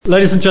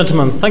Ladies and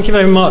gentlemen, thank you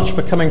very much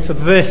for coming to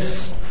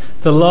this,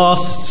 the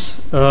last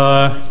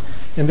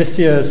in this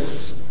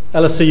year's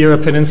LSE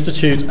European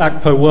Institute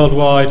ACPO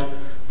Worldwide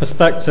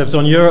Perspectives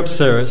on Europe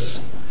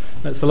series.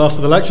 It's the last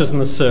of the lectures in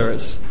this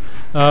series.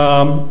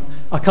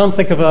 I can't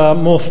think of a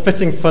more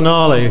fitting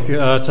finale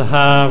to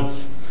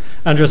have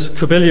Andrius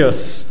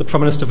Kubilius, the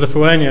Prime Minister of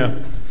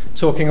Lithuania,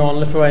 talking on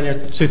Lithuania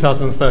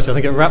 2030. I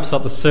think it wraps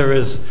up the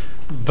series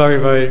very,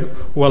 very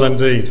well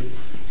indeed.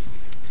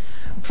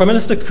 Prime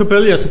Minister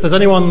Kubilius, if there's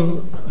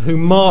anyone who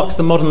marks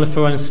the modern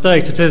Lithuanian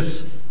state, it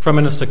is Prime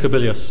Minister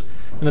Kubilius.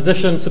 In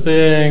addition to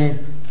being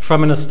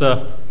Prime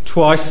Minister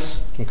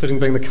twice, including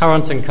being the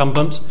current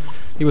incumbent,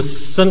 he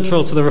was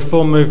central to the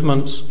reform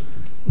movement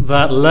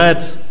that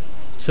led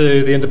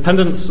to the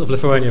independence of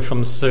Lithuania from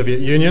the Soviet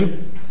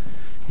Union.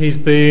 He's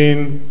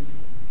been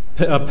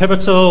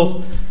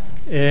pivotal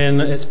in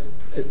the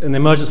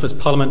emergence of its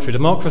parliamentary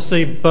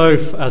democracy,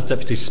 both as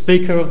Deputy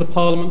Speaker of the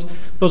Parliament,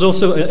 but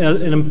also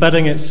in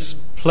embedding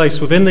its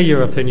place within the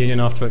European Union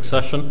after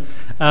accession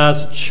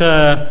as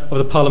Chair of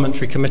the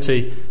Parliamentary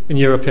Committee in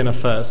European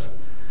Affairs.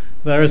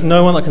 There is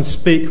no one that can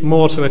speak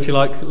more to, if you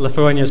like,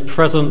 Lithuania's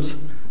present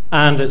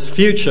and its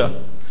future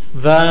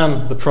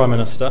than the Prime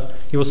Minister.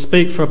 He will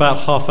speak for about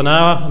half an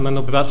hour, and then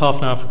there'll be about half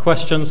an hour for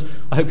questions.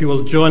 I hope you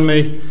will join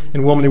me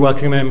in warmly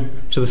welcoming him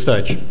to the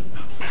stage.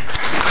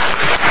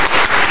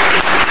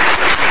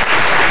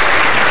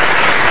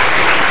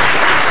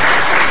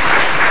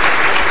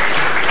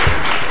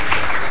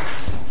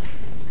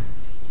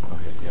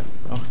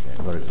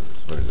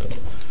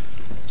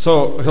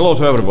 So, hello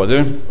to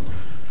everybody.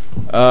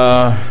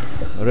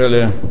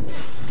 Really,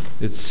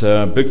 it's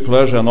a big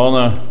pleasure and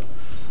honor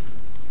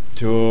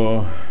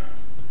to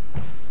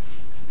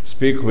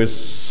speak with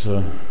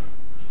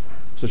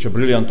such a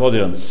brilliant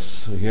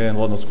audience here in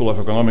London School of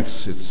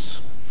Economics. It's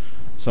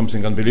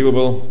something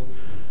unbelievable.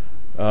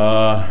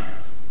 I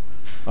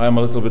am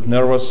a little bit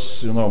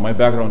nervous. You know, my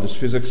background is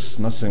physics,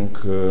 nothing,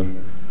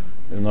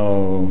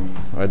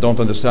 I don't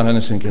understand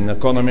anything in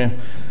economy.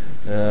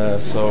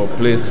 So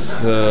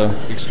please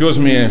excuse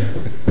me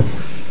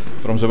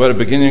from the very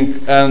beginning.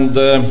 And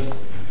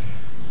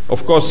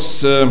of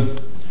course,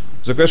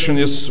 the question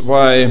is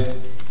why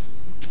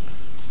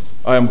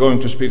I am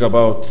going to speak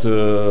about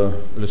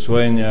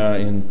Lithuania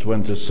in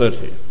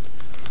 2030.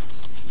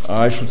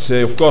 I should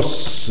say, of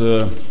course,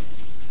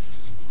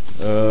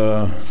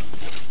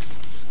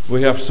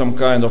 we have some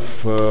kind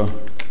of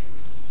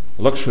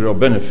luxury or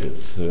benefit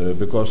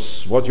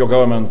because what your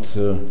government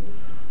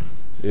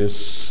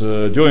is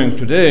doing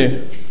today,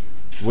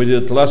 we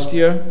did last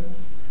year.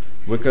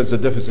 We cut the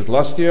deficit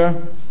last year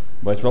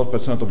by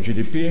 12% of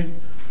GDP,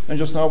 and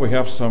just now we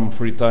have some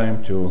free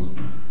time to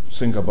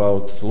think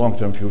about the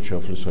long-term future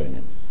of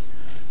Lithuania.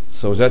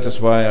 So that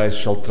is why I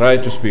shall try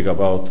to speak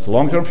about the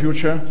long-term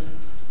future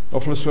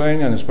of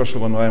Lithuania, and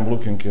especially when I am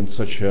looking in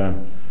such a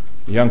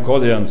young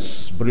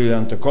audience,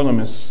 brilliant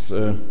economists,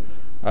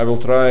 I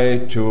will try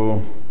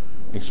to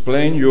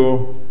explain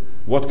you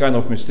what kind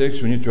of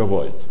mistakes we need to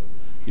avoid.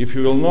 If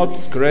you will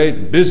not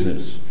create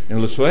business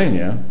in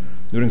Lithuania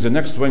during the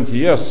next 20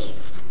 years,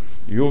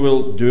 you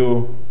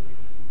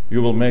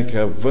will make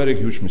a very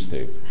huge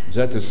mistake.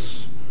 That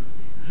is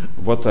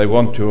what I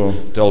want to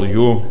tell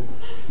you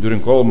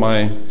during all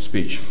my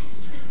speech.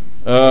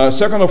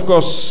 Second, of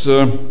course,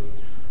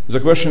 the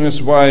question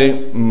is why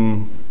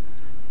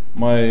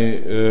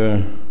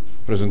my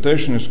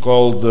presentation is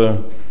called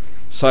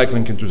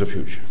Cycling into the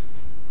Future.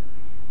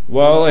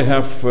 Well, I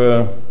have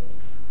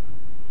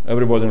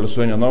everybody in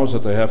Lithuania knows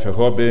that I have a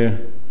hobby,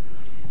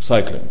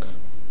 cycling.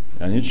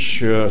 And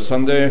each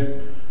Sunday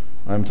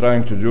I'm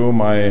trying to do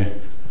my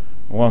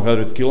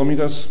 100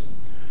 kilometers.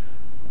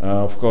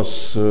 Of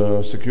course,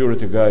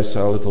 security guys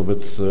are a little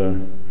bit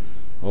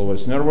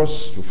always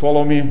nervous to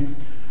follow me.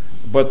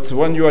 But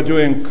when you are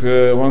doing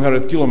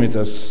 100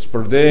 kilometers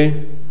per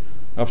day,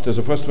 after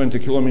the first 20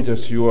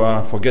 kilometers you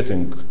are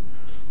forgetting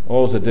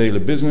all the daily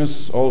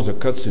business, all the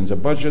cuts in the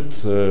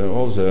budget,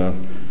 all the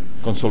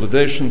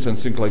consolidations and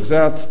things like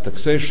that,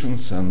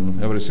 taxations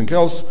and everything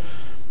else,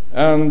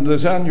 and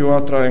then you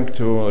are trying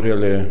to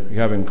really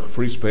having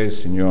free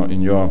space in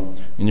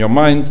your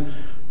mind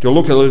to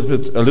look a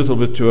little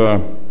bit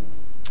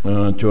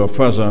to a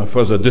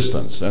further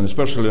distance, and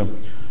especially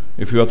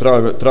if you are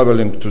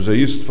traveling to the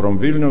east from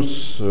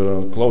Vilnius,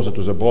 closer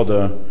to the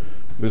border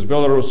with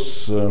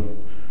Belarus,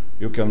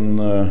 you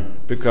can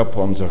pick up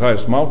on the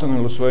highest mountain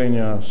in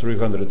Lithuania,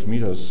 300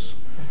 meters,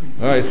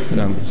 right,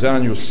 and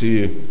then you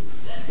see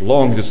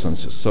long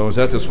distances. So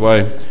that is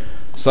why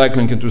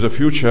cycling into the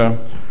future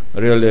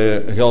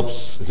really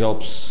helps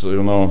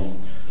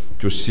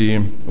to see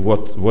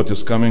what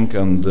is coming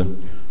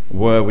and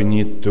where we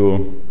need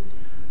to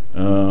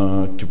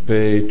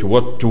pay to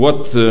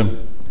what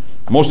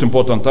most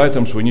important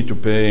items we need to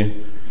pay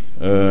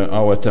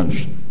our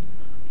attention.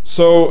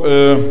 So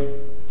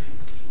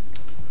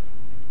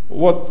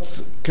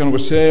what can we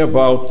say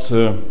about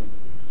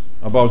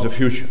the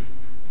future?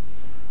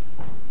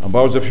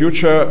 About the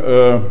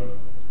future,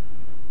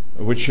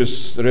 which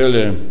is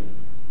really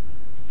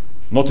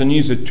not an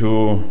easy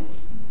to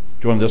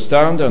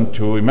understand and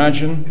to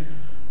imagine,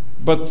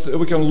 but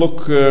we can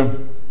look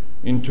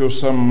into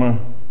some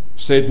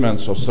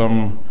statements or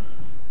some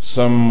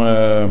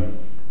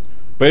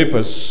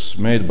papers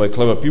made by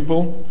clever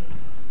people.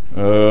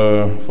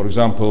 For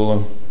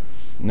example,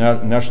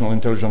 National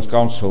Intelligence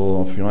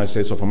Council of the United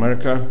States of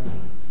America,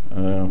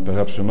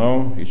 perhaps you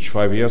know, each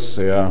 5 years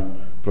they are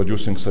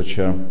producing such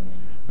a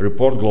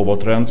report, Global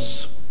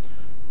Trends,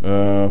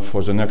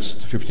 for the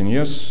next 15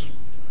 years.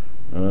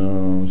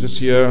 This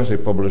year they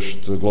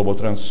published Global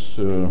Trends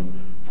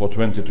for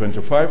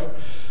 2025,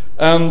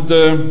 and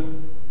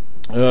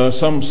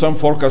some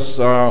forecasts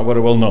are very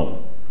well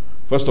known.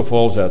 First of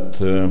all, that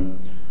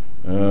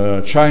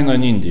China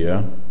and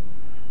India,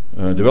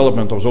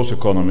 development of those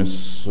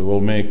economies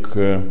will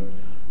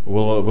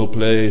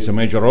play a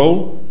major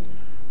role,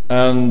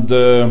 and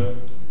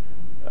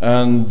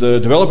the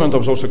development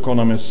of those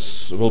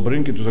economies will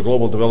bring into the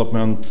global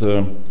development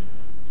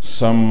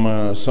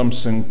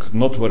something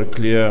not very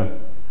clear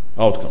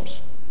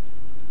outcomes.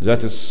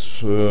 That is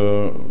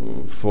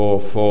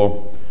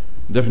for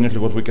definitely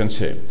what we can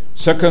say.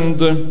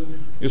 Second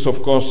is,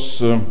 of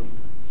course,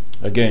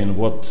 again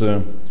what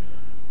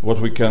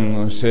we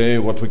can say,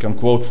 what we can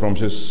quote from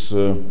this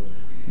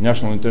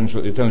National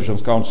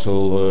Intelligence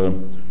Council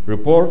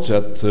report,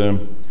 that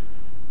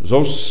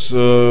those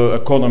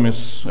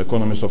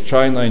economies of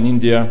China and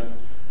India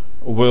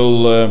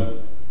will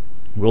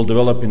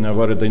develop in a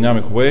very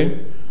dynamic way,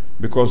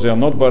 because they are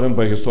not burdened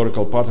by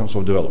historical patterns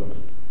of development.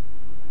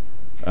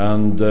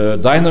 And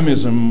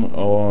dynamism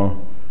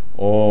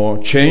or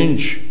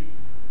change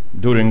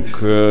during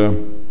the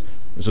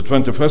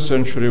 21st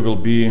century will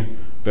be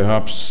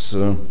perhaps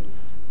the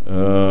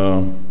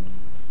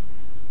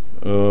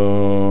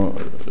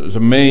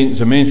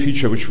main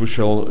feature which we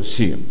shall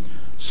see.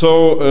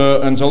 So,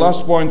 and the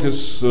last point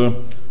is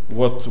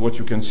what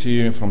you can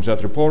see from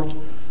that report.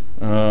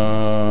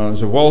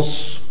 The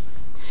walls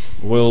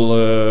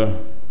will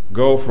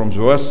go from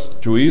the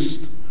west to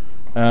east,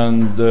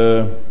 and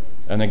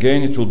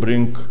again it will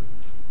bring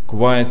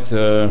quite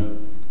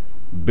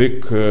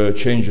big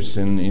changes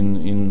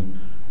in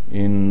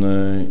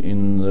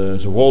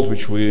the world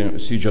which we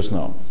see just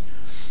now.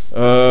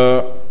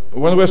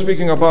 When we're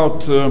speaking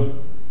about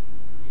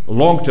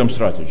long-term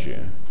strategy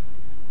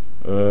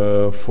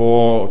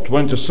for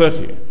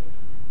 2030,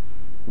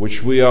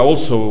 which we are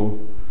also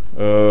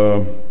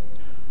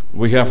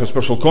we have a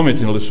special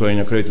committee in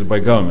Lithuania created by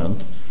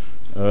government,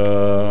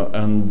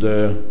 and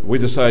we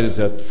decided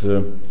that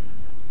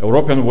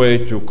European way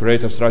to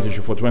create a strategy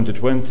for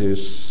 2020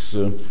 is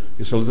a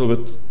little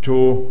bit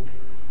too.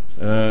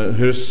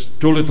 There's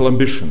too little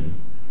ambition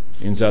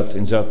in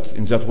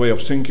that way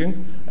of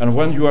thinking. And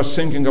when you are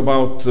thinking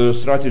about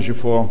strategy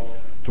for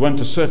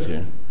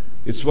 2030,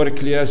 it's very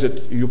clear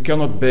that you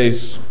cannot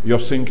base your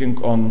thinking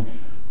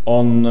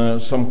on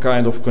some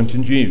kind of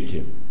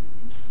continuity.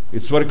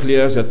 It's very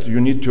clear that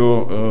you need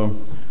to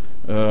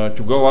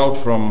go out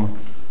from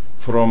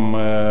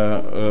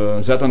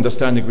that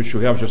understanding which you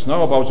have just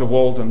now about the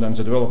world and then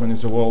the development in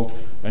the world,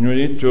 and you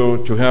need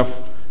to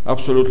have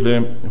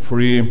absolutely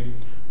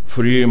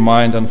free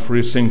mind and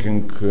free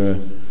thinking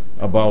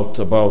about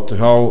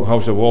how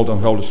the world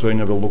and how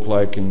Lithuania will look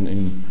like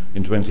in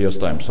 20 years'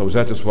 time. So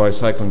that is why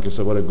cycling is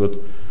a very good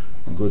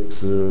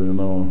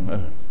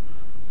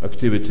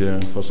activity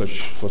for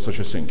such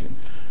a thinking.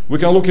 We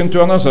can look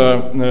into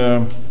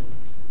another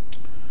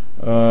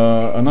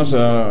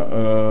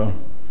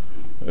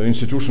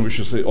institution which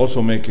is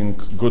also making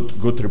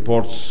good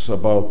reports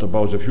about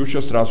the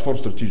future, Stratford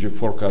Strategic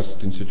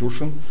Forecast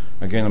Institution,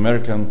 again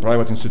American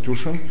private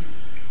institution,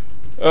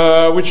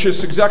 which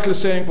is exactly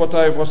saying what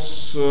I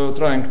was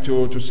trying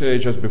to say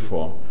just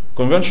before.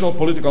 Conventional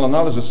political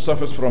analysis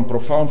suffers from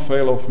profound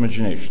failure of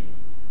imagination.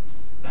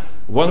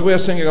 When we are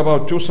thinking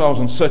about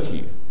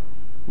 2030,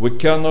 we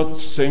cannot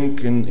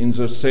think in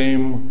the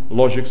same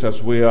logics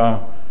as we are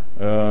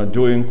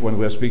doing when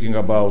we are speaking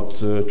about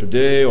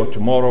today or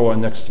tomorrow or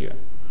next year.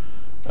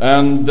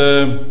 And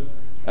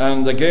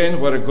again,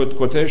 very good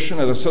quotation.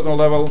 At a certain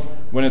level,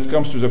 when it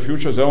comes to the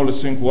future, the only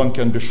thing one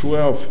can be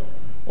sure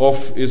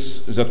of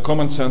is that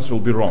common sense will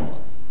be wrong.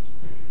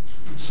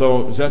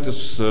 So that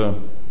is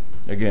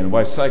again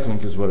why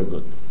cycling is very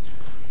good.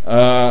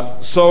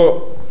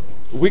 So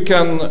we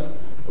can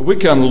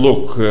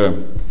look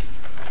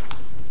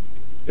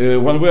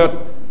when we are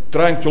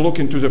trying to look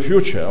into the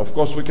future. Of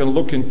course, we can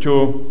look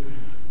into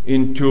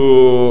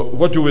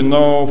what do we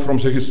know from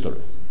the history.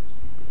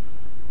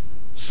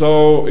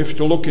 So if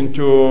to look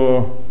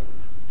into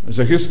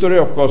the history,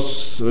 of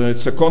course,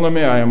 its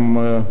economy, I am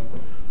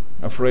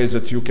afraid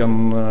that you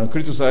can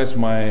criticize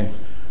my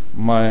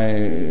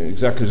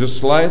exactly this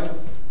slide.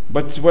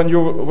 But when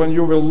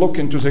you will look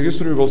into the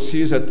history, you will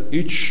see that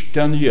each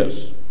 10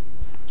 years,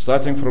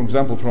 starting, for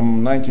example,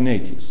 from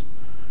 1980s,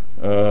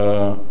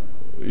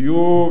 you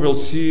will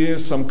see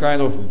some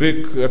kind of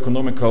big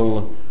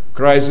economical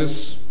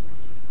crisis.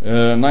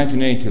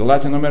 1980,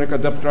 Latin America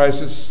debt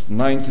crisis.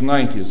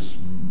 1990s,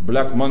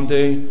 Black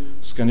Monday,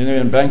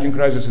 Scandinavian banking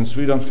crisis in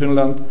Sweden,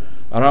 Finland.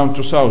 Around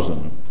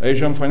 2000,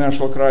 Asian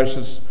financial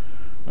crisis.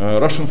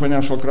 Russian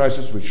financial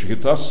crisis, which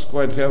hit us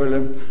quite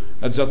heavily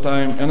at that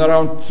time. And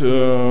around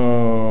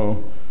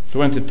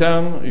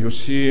 2010, you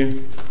see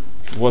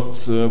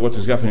what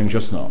is happening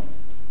just now.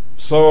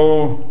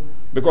 So,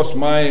 because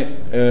my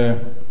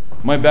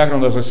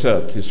background, as I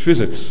said, is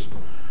physics.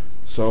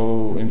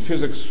 So in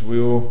physics, we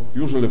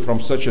usually from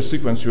such a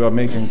sequence you are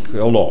making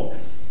a law,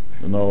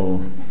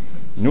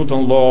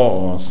 Newton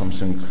law or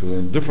something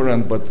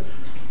different. But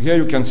here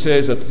you can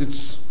say that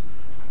it's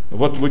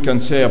what we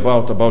can say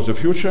about the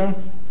future.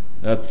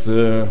 That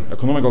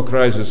economical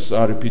crises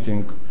are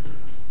repeating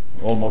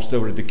almost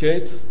every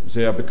decade.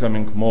 They are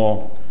becoming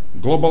more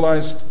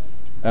globalized,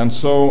 and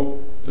so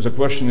the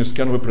question is: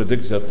 can we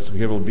predict that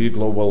there will be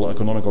global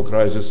economical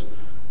crisis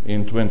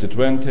in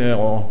 2020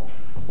 or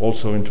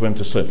also in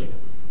 2030?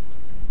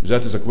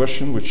 That is a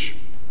question which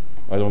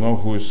I don't know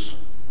who is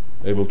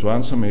able to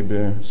answer.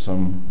 Maybe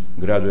some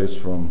graduates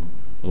from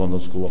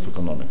London School of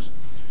Economics.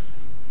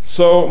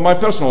 So my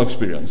personal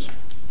experience.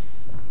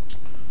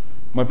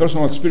 I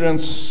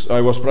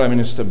was Prime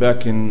Minister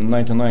back in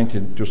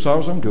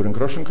 1990-2000 during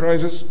Russian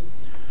crisis.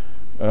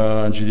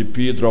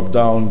 GDP dropped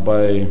down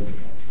by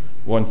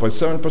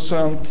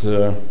 1.7%.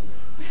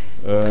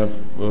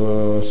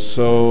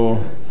 So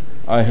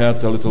I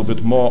had a little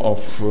bit more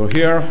of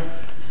here.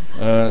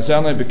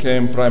 Then I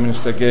became Prime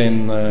Minister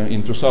again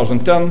in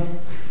 2010.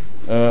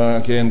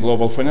 Again,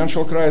 global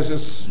financial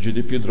crisis.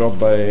 GDP dropped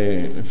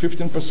by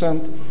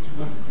 15%.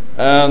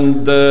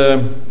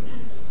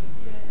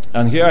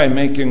 And here I'm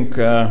making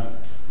a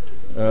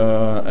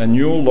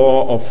new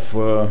law of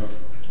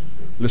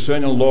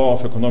Lithuanian law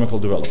of economical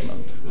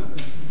development.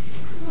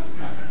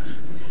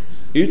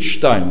 Each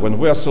time when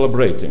we are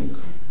celebrating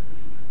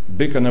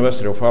big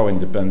anniversary of our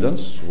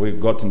independence, we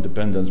got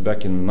independence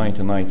back in the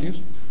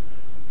 1990s.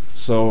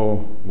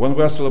 So when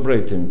we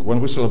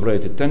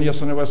celebrated 10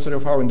 years anniversary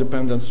of our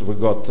independence, we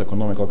got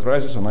economical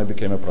crisis and I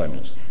became a Prime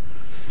Minister.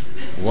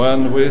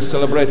 When we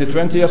celebrated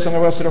 20 years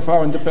anniversary of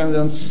our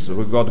independence,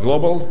 we got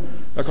global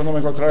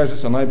economical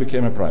crisis and I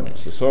became a Prime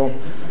Minister. So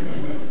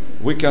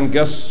we can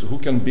guess who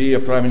can be a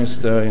Prime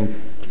Minister in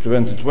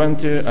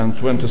 2020 and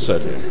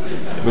 2030.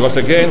 Because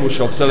again, we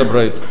shall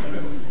celebrate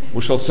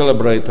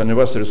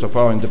anniversaries of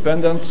our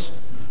independence.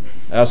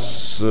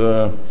 As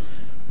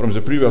from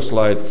the previous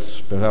slide,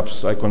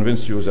 perhaps I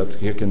convinced you that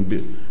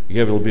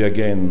here will be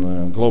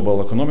again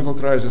global economical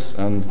crisis,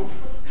 and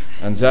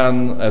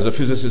then as a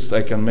physicist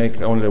I can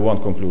make only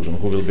one conclusion: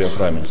 who will be a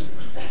Prime Minister.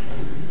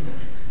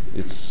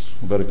 It's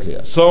very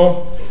clear.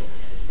 So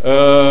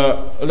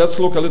let's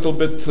look a little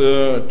bit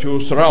to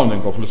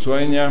surrounding of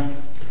Lithuania.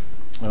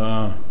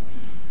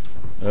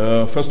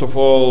 First of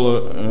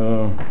all,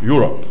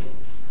 Europe,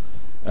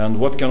 and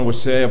what can we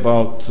say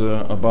about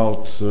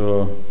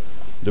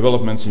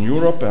developments in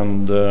Europe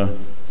and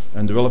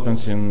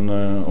developments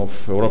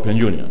of European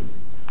Union.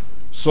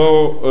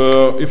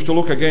 So, if to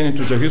look again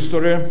into the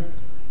history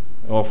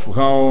of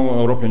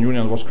how European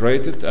Union was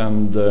created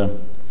and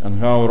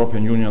how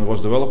European Union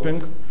was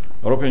developing,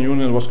 European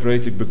Union was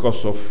created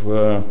because of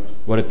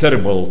very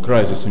terrible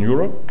crisis in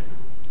Europe,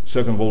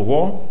 Second World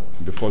War.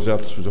 Before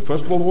that, the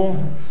First World War,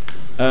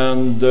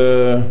 and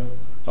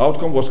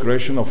outcome was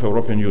creation of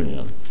European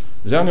Union.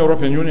 Then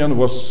European Union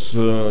was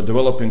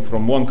developing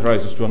from one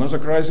crisis to another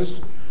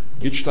crisis,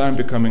 each time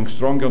becoming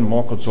stronger and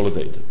more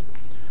consolidated.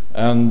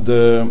 And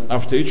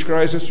after each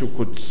crisis, you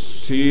could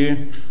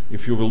see,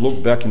 if you will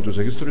look back into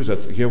the history,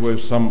 that here were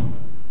some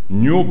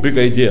new big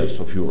ideas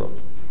of Europe,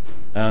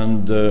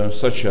 and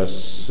such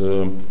as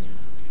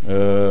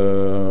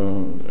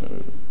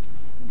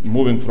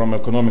moving from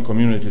economic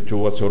community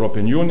towards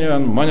European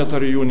Union,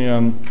 monetary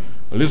union,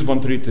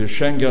 Lisbon Treaty,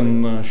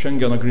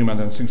 Schengen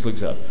Agreement, and things like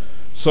that.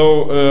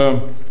 So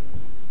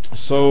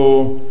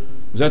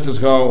that is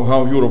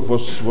how Europe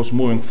was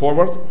moving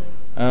forward.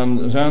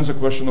 And then the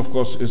question, of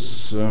course,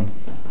 is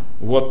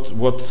what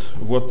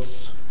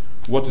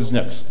is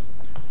next?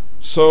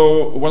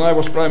 So when I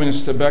was Prime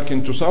Minister back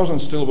in 2000,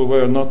 still we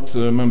were not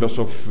members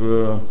of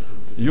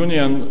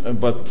Union,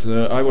 but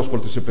I was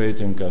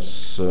participating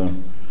as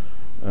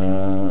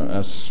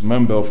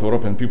member of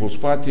European People's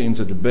Party in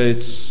the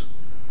debates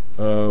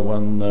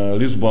when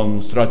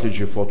Lisbon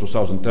strategy for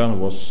 2010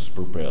 was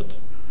prepared.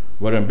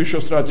 Very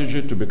ambitious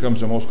strategy to become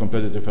the most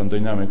competitive and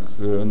dynamic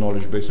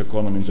knowledge-based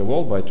economy in the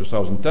world by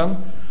 2010.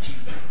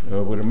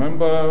 We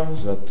remember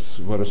that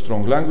very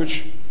strong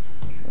language,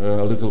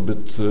 a little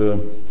bit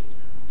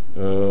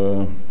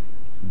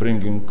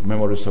bringing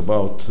memories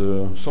about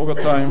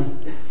Soviet time.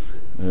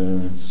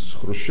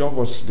 Khrushchev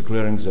was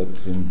declaring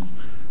that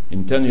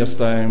in 10 years'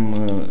 time,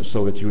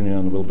 Soviet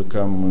Union will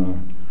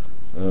become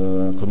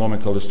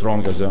economically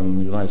stronger than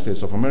the United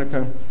States of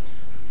America.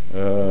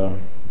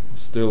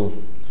 Still,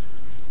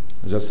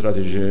 that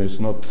strategy is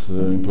not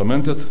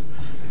implemented.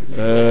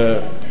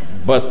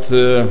 But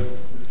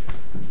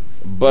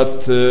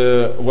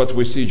what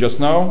we see just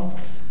now,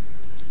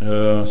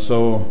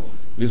 so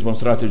Lisbon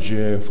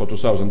strategy for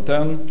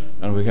 2010,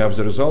 and we have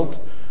the result,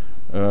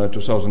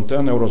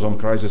 2010 Eurozone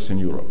crisis in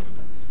Europe.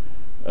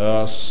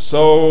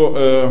 So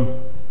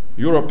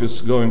Europe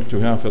is going to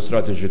have a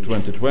strategy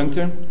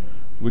 2020.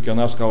 We can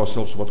ask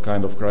ourselves what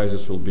kind of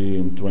crisis will be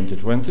in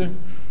 2020,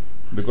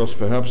 because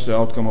perhaps the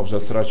outcome of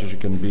that strategy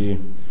can be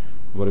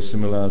very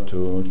similar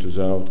to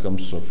the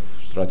outcomes of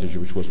strategy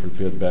which was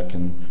prepared back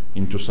in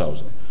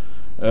 2000.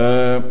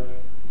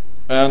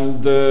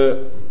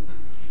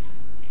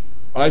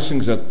 I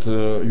think that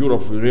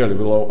Europe really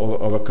will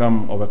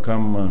overcome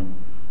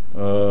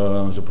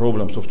the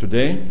problems of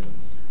today.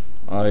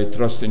 I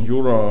trust in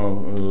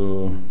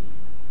Euro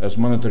as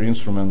monetary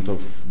instrument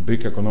of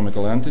big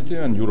economical entity,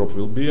 and Europe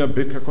will be a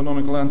big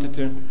economical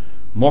entity,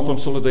 more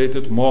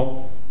consolidated,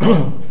 more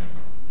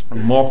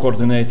more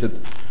coordinated,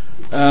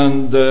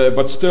 and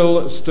but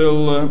still,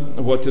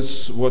 what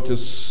is where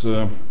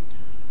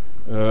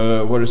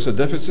is the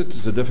deficit?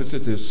 The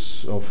deficit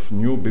is of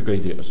new big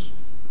ideas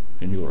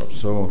in Europe.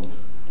 So,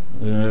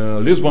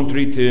 Lisbon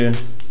Treaty,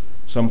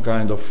 some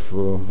kind of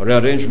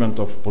rearrangement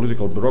of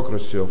political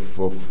bureaucracy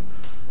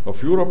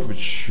of Europe,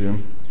 which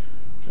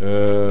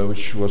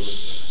was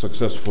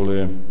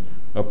successfully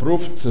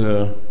approved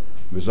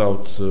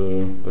without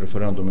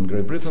referendum in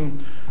Great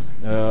Britain.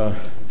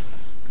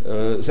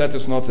 That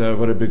is not a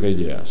very big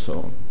idea.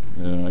 So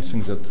I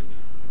think that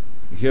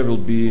here will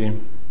be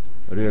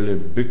really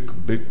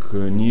big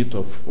need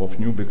of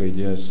new big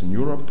ideas in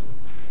Europe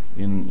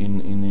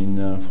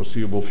in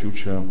foreseeable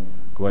future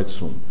quite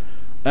soon.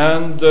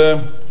 And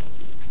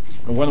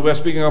when we are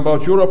speaking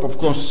about Europe, of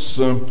course,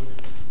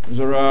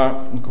 there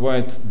are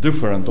quite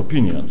different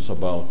opinions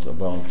about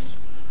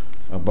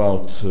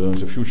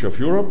the future of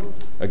Europe.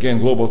 Again,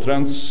 global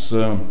trends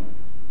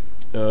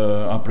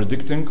are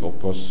predicting. Of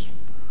course,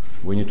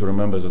 we need to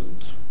remember that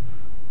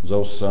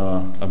those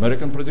are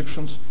American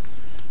predictions.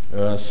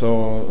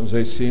 So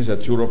they see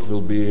that Europe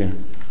will be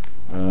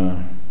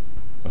a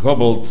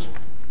hobbled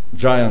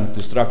giant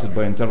distracted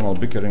by internal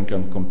bickering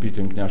and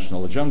competing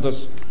national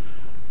agendas,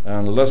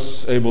 and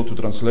less able to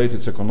translate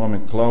its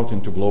economic clout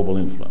into global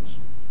influence.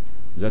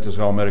 That is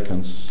how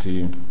Americans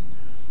see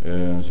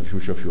the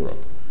future of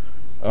Europe.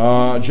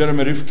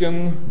 Jeremy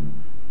Rifkin,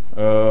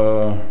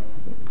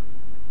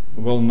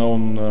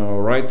 well-known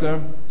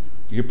writer,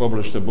 he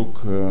published a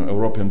book,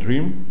 European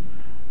Dream,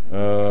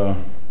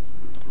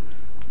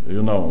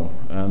 you know,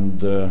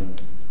 and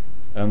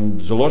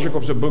the logic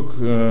of the book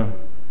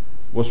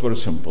was very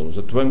simple.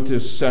 The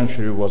 20th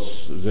century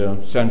was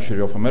the century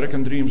of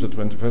American dreams, the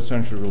 21st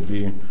century will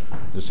be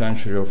the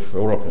century of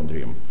European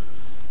dream.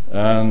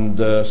 And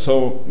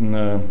so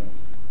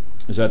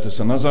that is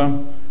another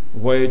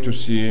way to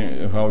see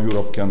how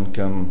Europe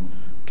can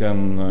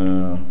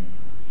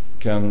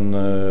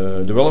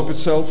develop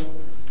itself.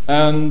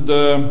 And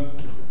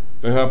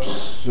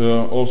perhaps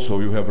also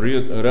you have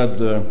read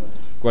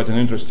quite an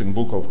interesting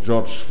book of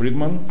George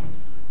Friedman,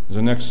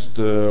 The Next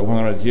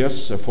 100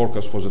 Years, a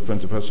Forecast for the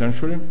 21st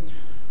Century.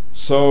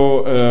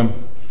 So,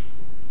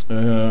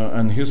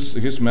 and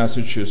his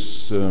message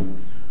is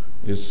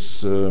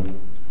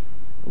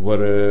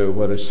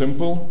very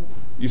simple.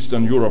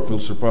 Eastern Europe will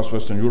surpass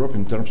Western Europe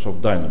in terms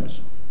of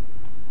dynamism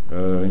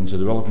in the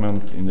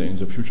development, in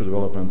the future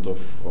development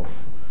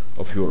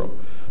of Europe.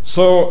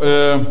 So,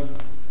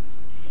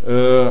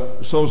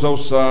 so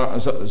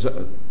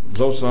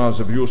those are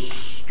the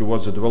views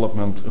towards the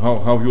development,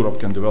 how Europe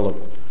can develop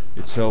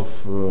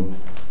itself in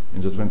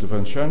the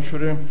 21st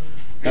century,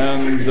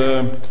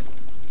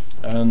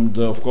 and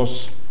of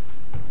course,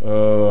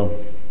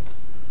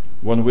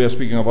 when we are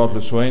speaking about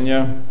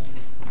Lithuania,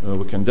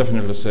 we can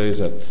definitely say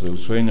that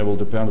Lithuania will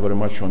depend very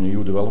much on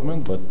EU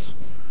development, but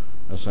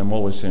as I'm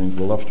always saying,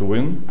 we love to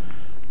win,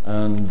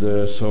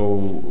 and so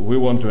we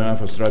want to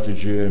have a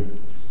strategy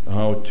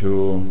how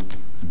to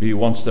be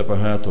one step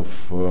ahead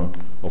of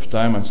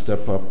time and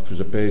step up to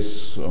the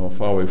pace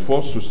of our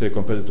efforts to stay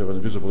competitive and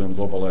visible in a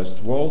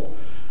globalized world.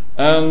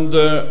 And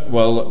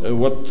well,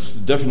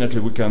 what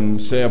definitely we can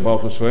say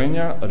about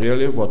Lithuania,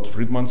 really what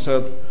Friedman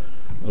said,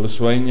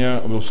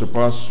 Lithuania will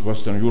surpass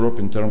Western Europe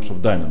in terms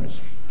of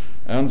dynamism.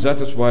 And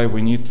that is why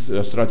we need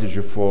a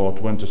strategy for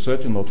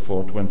 2030, not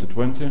for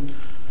 2020.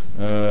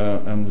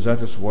 And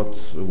that is what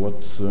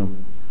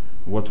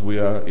we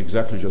are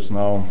exactly just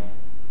now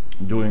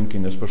doing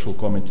in a special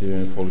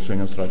committee for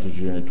Lithuanian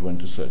strategy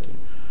 2030.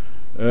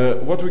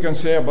 What we can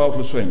say about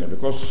Lithuania,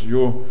 because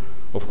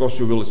of course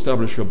you will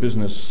establish your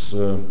business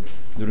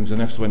during the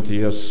next 20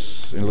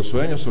 years in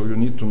Lithuania, so you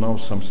need to know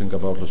something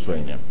about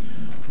Lithuania,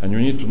 and you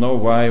need to know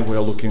why we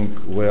are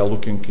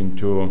looking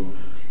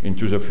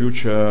into the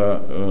future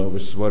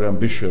with very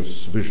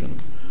ambitious vision.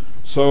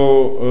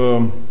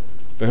 So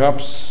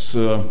perhaps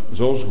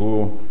those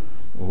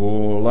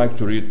who like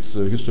to read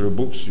history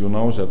books, you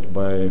know that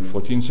by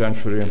 14th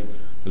century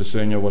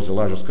Lithuania was the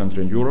largest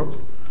country in Europe,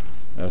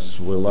 as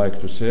we like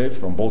to say,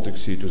 from Baltic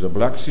Sea to the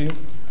Black Sea.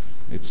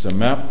 It's a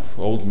map,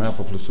 old map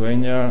of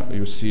Lithuania.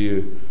 You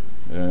see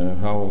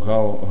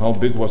how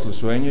big was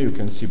Lithuania. You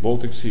can see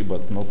Baltic Sea,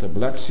 but not the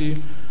Black Sea.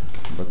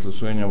 But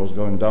Lithuania was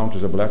going down to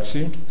the Black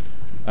Sea.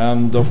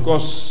 And of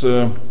course,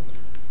 a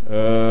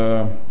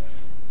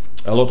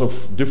lot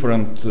of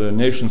different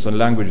nations and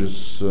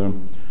languages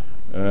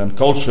and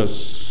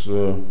cultures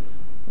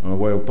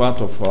were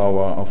part of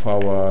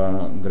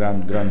our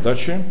Grand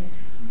Duchy.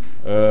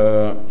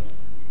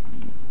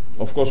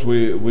 Of course,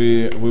 we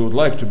would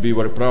like to be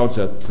very proud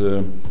that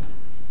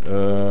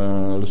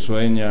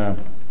Lithuania,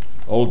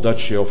 Old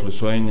Duchy of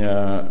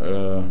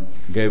Lithuania,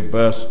 gave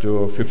birth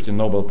to 15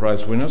 Nobel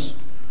Prize winners,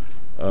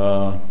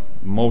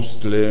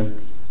 mostly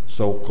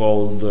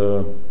so-called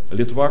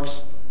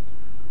Litvaks.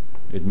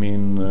 It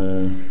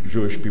means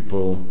Jewish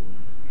people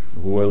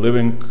who were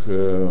living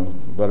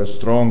very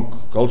strong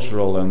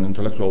cultural and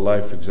intellectual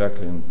life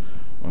exactly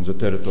on the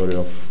territory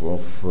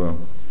of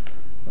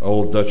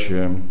Old Duchy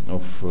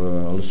of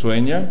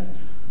Lithuania.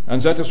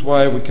 And that is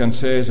why we can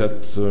say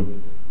that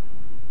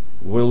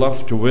we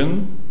love to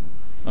win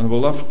and we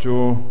love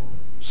to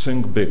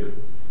think big,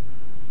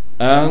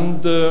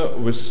 and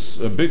with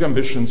big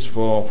ambitions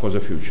for the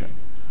future.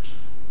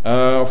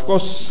 Of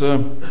course,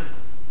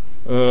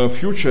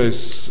 future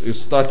is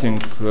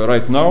starting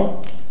right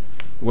now.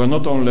 We're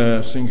not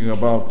only thinking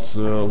about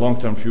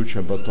long-term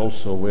future, but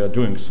also we are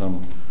doing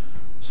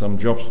some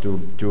jobs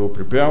to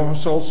prepare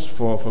ourselves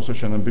for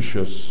such an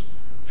ambitious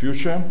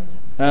future.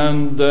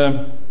 And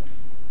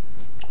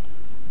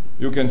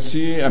you can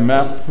see a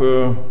map,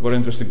 very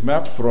interesting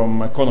map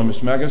from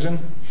Economist magazine,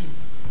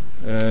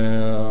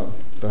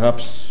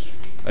 perhaps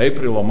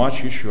April or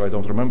March issue, I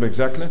don't remember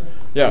exactly.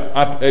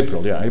 Yeah,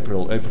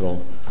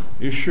 April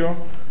issue.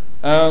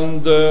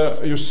 And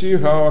you see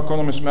how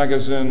Economist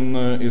magazine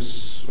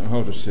is,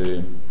 how to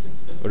say,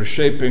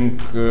 reshaping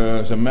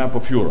the map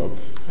of Europe.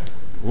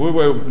 We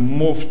were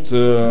moved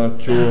to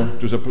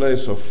the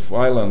place of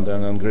Ireland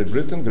and Great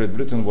Britain. Great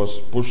Britain was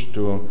pushed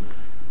to,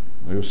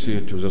 you see,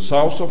 to the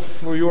south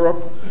of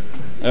Europe,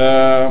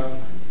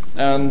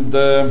 and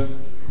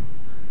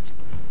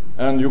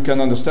you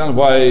can understand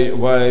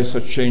why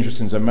such changes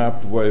in the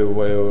map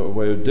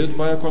were did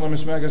by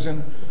Economist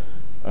magazine.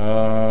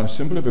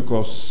 Simply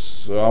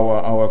because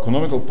our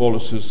economical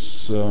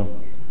policies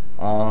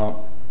are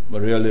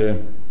really,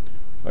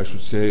 I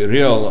should say,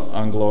 real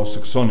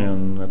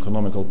Anglo-Saxonian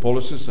economical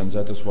policies, and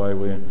that is why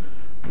we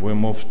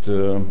moved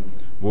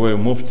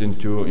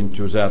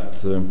into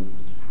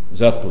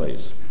that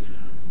place.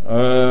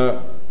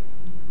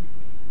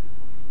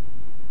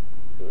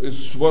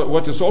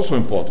 What is also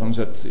important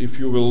that if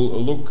you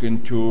will look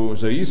into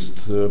the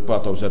east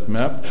part of that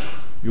map,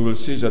 you will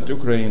see that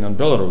Ukraine and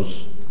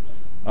Belarus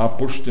are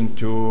pushed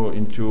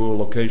into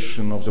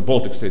location of the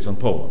Baltic states and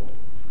Poland.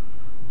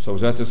 So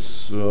that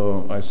is,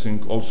 I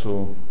think,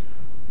 also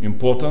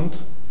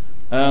important.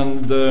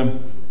 And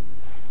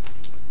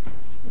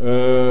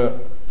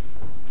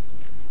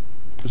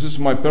this is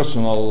my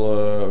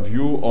personal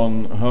view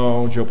on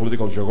how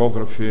geopolitical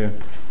geography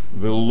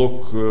will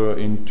look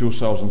in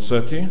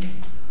 2030.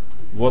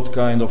 What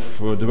kind of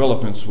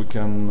developments we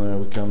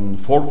can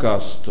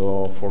forecast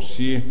or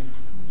foresee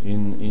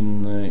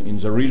in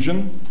the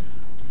region.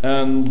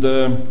 And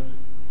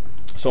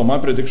so my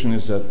prediction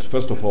is that,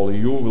 first of all,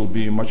 EU will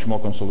be much more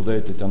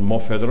consolidated and more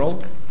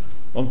federal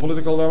on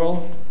political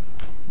level,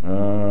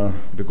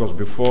 because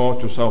before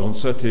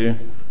 2030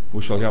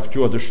 we shall have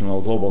 2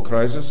 additional global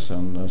crises,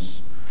 and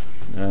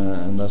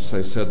as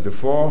I said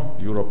before,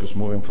 Europe is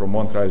moving from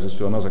one crisis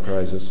to another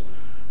crisis,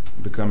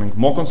 becoming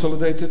more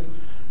consolidated.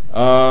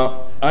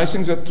 I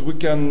think that we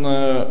can,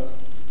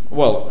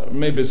 well,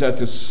 maybe that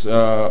is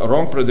a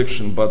wrong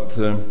prediction, but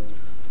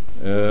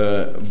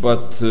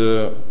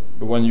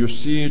when you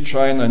see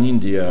China and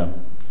India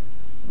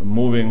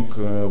moving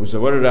with a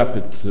very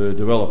rapid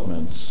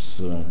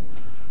developments,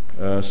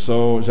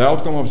 so the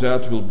outcome of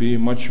that will be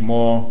much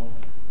more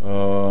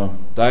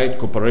tight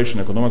cooperation,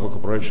 economic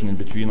cooperation in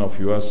between of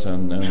US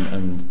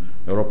and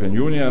European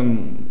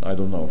Union, I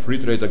don't know, free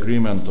trade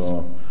agreement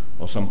or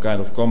some kind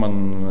of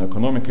common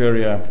economic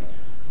area.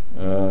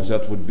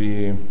 That would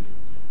be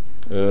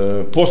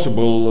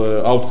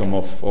possible outcome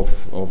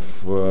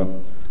of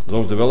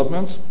those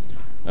developments.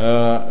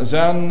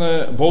 Then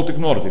Baltic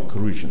Nordic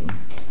region.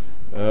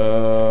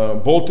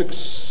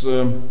 Baltics,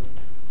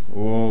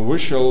 we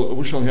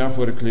shall have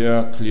very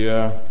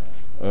clear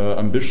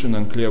ambition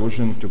and clear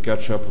vision to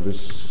catch up with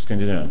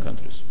Scandinavian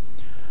countries,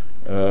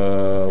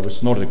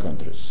 with Nordic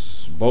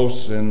countries,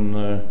 both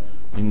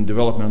in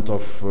development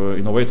of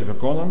innovative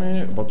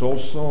economy, but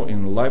also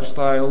in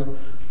lifestyle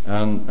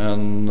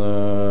and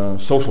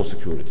social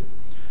security.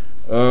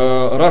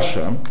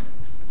 Russia,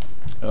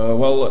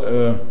 well,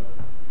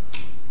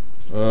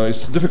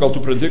 it's difficult to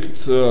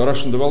predict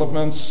Russian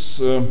developments.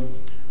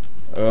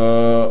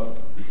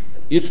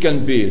 It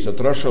can be that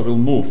Russia will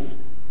move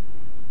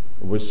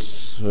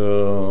with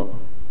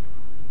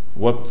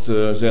what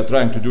they are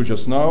trying to do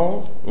just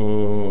now,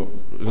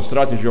 the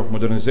strategy of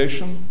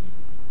modernization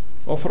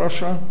of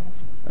Russia,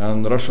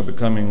 and Russia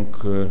becoming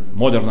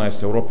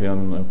modernized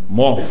European,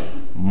 more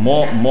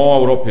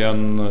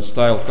European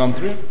style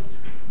country.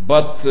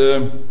 But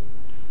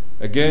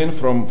again,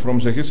 from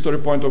the history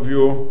point of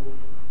view,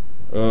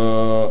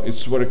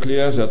 it's very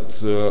clear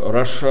that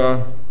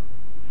Russia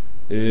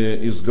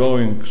is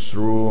going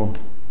through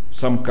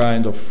some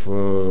kind of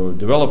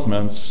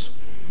developments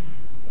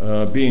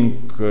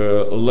being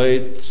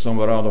late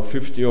somewhere around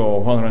 50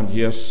 or 100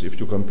 years if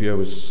you compare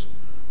with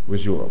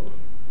Europe.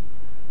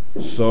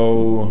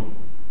 So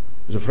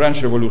the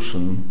French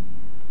Revolution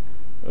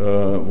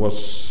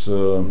was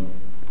an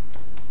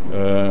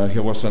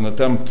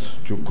attempt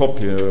to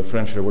copy the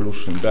French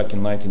Revolution back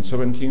in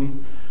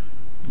 1917,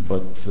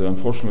 but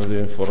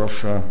unfortunately for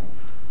Russia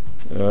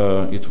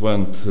it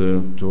went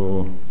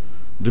to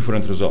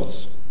different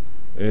results.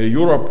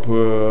 Europe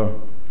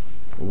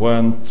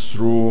went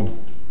through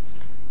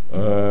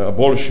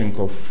abolishing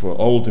of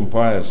old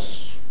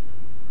empires,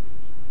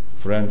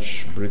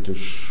 French,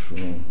 British,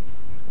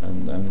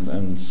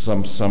 and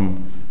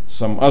some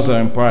other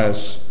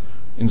empires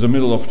in the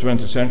middle of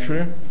 20th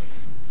century,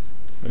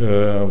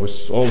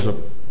 with all the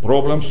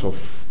problems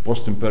of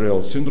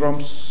post-imperial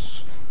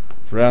syndromes,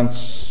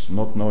 France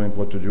not knowing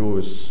what to do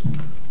with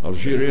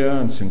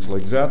Algeria and things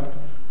like that.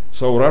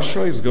 So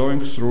Russia is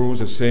going through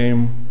the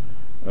same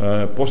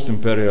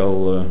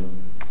post-imperial,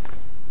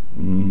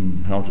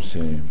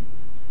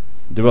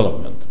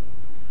 development,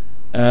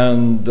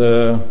 and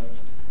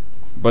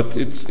but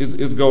it's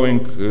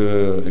going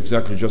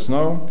exactly just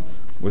now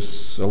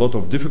with a lot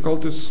of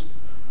difficulties,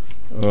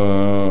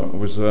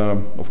 with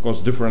of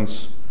course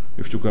difference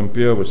if you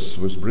compare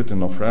with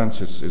Britain or France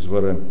is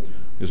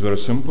very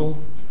simple.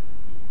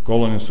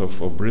 Colonies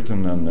of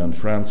Britain and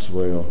France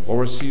were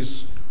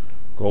overseas.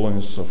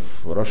 Colonies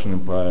of Russian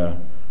Empire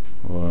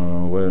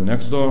were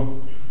next door.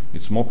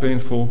 It's more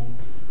painful,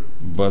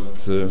 but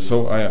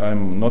so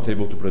I'm not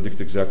able to predict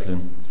exactly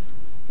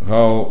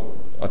how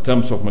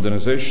attempts of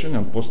modernization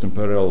and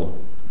post-imperial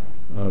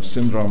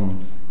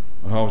syndrome,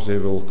 how they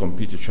will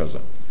compete each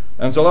other.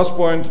 And the last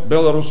point,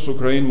 Belarus,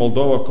 Ukraine,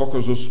 Moldova,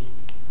 Caucasus,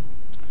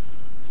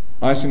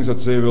 I think that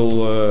they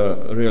will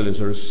really,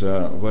 there is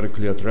a very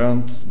clear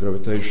trend,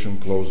 gravitation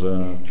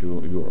closer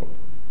to Europe.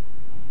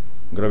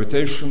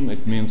 Gravitation,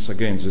 it means,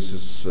 again, this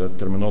is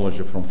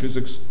terminology from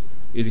physics,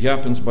 it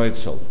happens by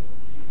itself.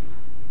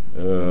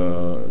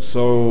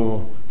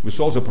 So with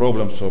all the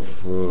problems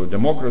of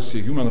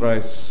democracy, human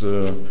rights,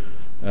 and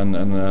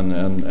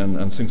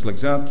things like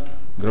that,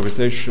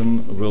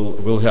 gravitation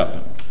will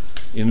happen.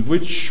 In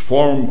which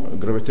form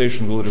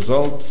gravitation will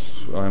result,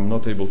 I'm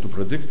not able to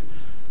predict,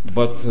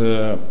 but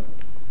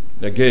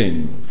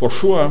again, for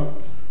sure,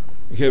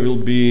 here will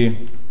be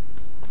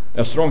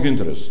a strong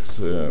interest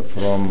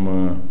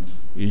from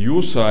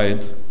EU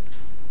side,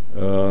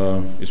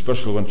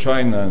 especially when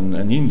China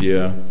and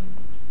India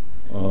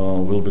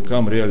will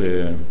become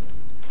really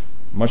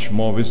much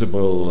more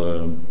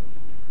visible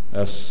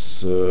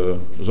as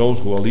those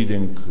who are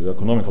leading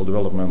economical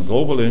development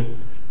globally.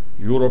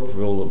 Europe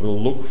will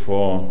look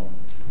for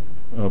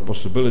a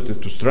possibility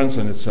to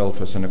strengthen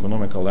itself as an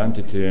economical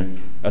entity,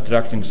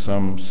 attracting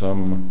some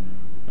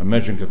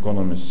emerging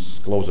economies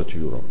closer to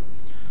Europe.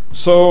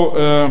 So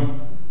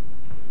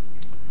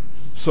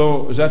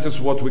that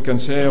is what we can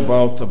say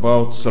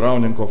about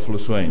surrounding of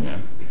Lithuania.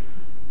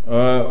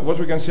 What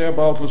we can say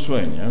about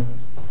Lithuania,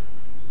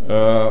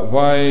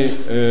 why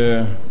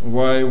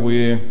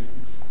we,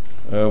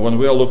 when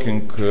we are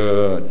looking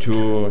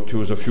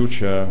to the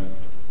future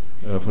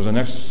for the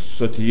next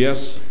 30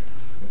 years,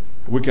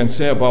 we can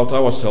say about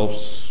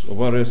ourselves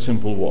very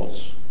simple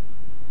words: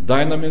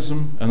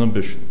 dynamism and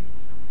ambition.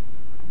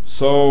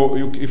 So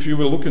if you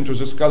will look into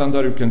this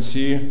calendar, you can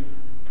see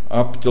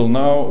up till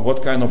now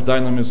what kind of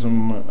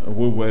dynamism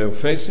we were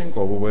facing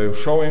or we were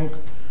showing,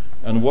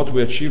 and what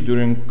we achieved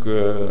during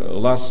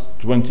last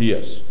 20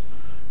 years.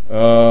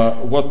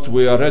 What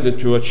we are ready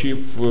to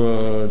achieve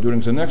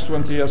during the next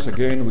 20 years,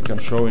 again, we can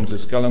show in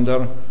this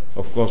calendar.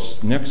 Of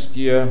course, next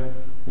year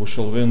we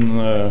shall win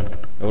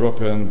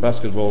European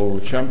Basketball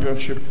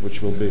Championship,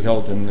 which will be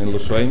held in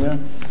Lithuania.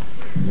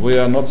 We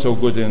are not so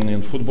good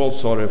in football,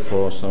 sorry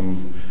for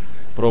some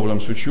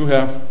problems which you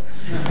have.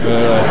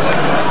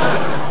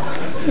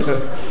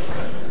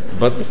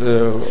 But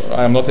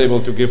I am not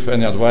able to give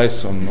any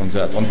advice on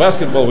that. On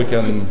basketball, we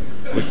can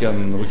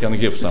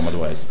give some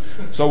advice.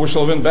 So we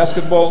shall win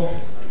basketball,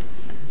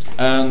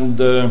 and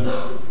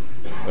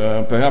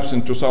perhaps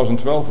in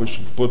 2012 we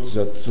should put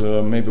that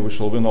maybe we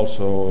shall win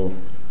also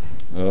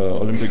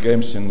Olympic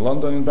Games in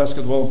London in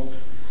basketball.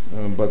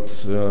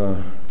 But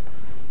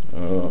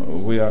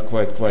we are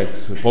quite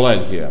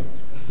polite here.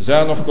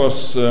 Then, of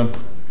course.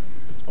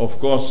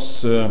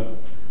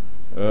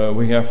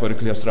 We have a very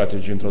clear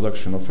strategy: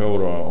 introduction of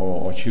euro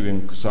or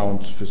achieving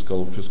sound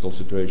fiscal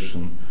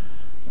situation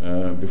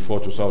before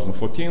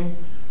 2014,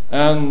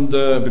 and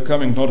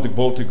becoming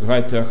Nordic-Baltic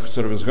high-tech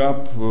service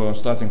hub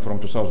starting from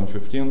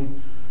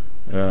 2015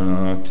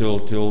 till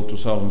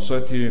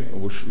 2030.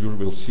 You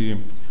will see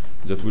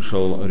that we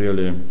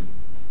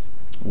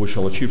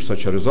shall achieve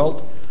such a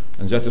result,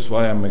 and that is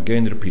why I'm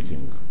again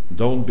repeating: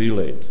 don't be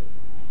late,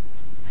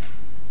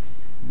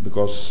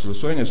 because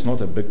Lithuania is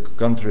not a big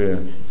country.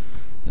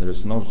 There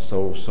is not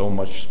so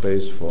much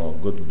space for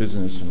good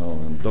business,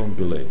 and don't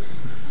be late.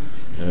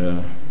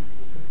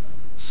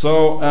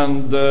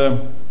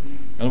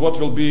 And what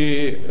will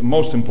be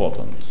most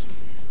important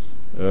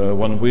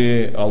when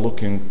we are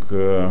looking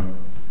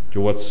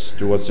towards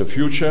the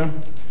future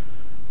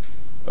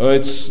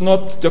It's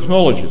not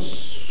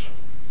technologies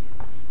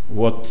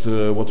what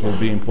will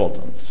be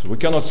important. We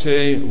cannot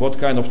say what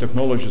kind of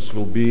technologies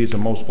will be the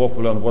most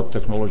popular and what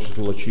technologies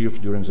will achieve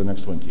during the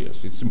next 20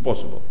 years. It's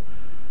impossible.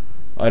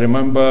 I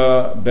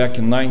remember back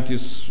in the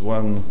 90s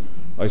when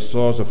I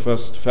saw the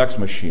first fax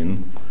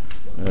machine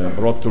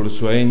brought to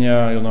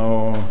Lithuania,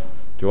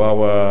 to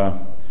our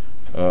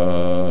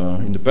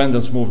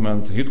independence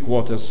movement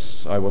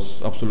headquarters. I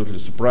was absolutely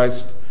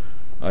surprised.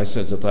 I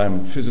said that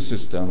I'm a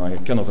physicist and I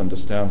cannot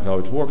understand how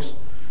it works.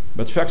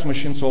 But fax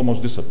machines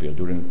almost disappeared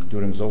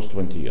during those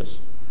 20 years.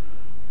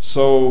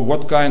 So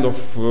what kind of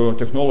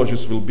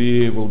technologies will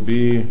be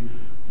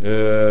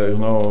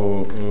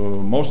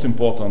most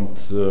important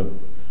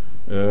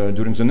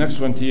during the next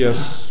 20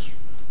 years?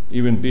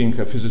 Even being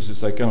a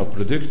physicist, I cannot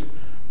predict.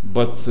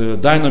 But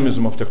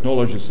dynamism of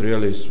technologies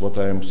really is what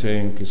I am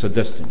saying is a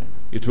destiny.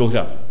 It will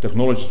happen.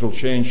 Technologies will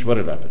change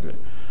very rapidly.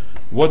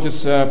 What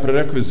is a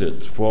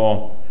prerequisite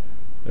for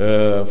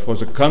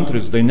the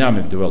country's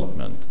dynamic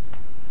development?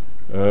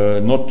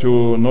 Not to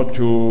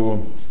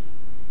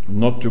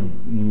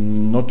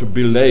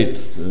be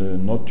late,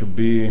 not to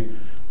be,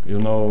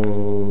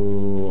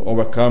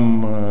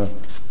 overcome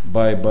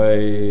by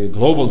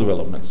global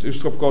developments.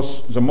 It's, of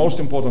course, the most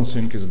important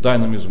thing is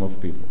dynamism of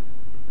people.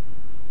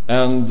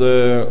 And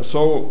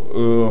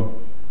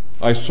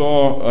I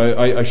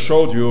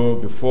showed you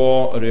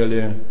before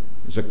really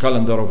the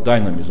calendar of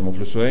dynamism of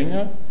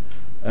Lithuania,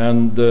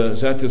 and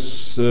that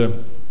is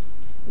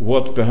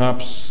what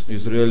perhaps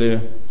is really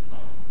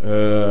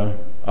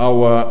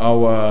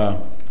our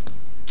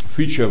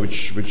feature,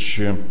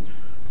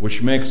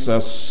 which makes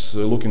us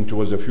looking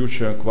towards the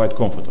future quite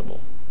comfortable.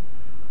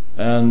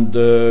 And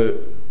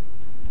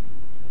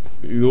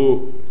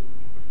you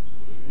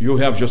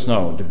have just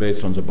now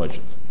debates on the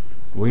budget.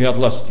 We had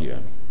last year.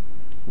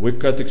 We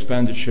cut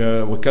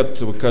expenditure. We cut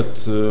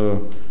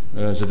the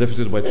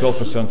deficit by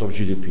 12% of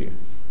GDP.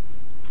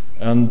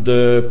 And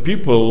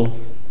people,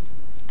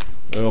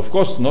 of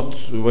course,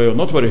 were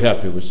not very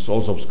happy with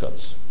all those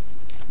cuts.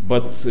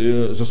 But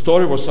the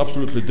story was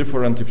absolutely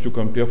different if you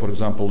compare, for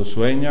example,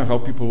 Lithuania, how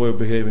people were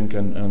behaving,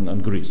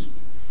 and Greece.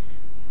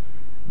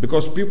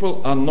 Because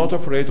people are not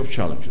afraid of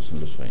challenges in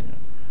Lithuania.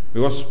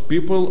 Because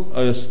people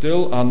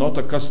still are not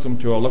accustomed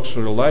to a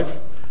luxury life,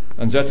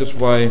 and that is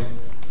why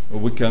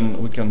we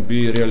can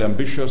be really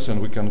ambitious,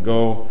 and we can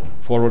go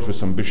forward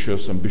with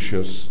ambitious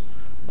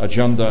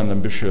agenda and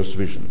ambitious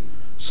vision.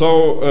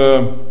 So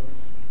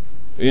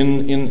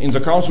in the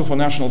Council for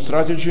National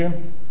Strategy,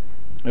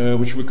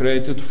 which we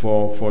created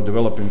for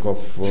developing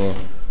of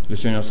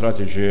Lithuanian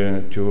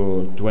strategy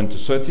to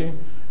 2030,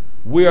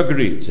 we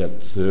agreed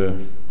that the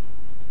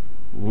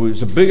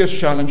biggest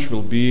challenge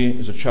will be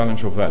the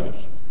challenge of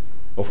values,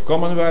 of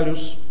common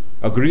values,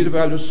 agreed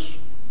values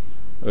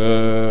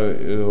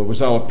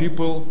with our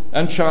people,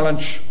 and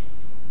challenge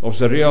of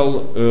the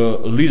real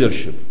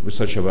leadership with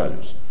such a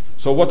values.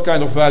 So what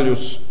kind of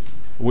values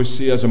we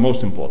see as the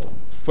most important?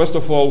 First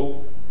of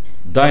all,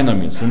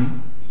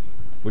 dynamism,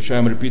 which I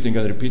am repeating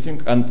and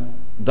repeating, and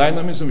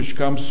dynamism which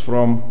comes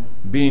from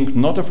being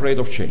not afraid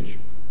of change.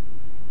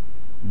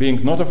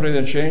 Being not afraid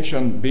of change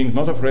and being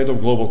not afraid of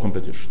global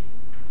competition.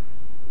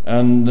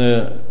 And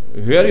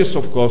here is,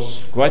 of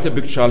course, quite a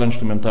big challenge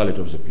to mentality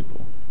of the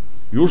people.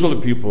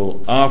 Usually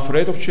people are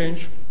afraid of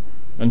change,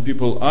 and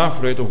people are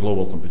afraid of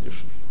global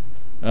competition.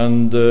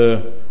 And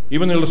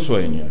even in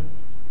Lithuania,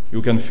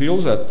 you can feel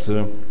that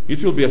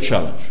it will be a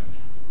challenge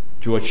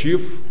to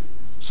achieve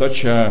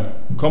such a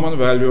common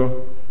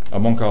value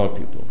among our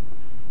people.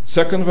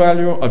 Second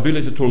value,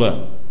 ability to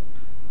learn.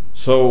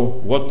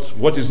 So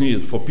what is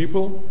needed for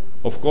people,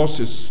 of course,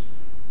 is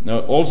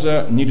all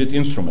the needed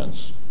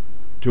instruments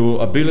to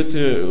have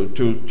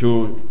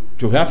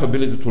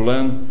ability to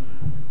learn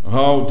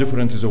how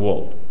different is the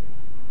world.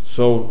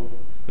 So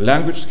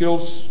language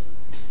skills,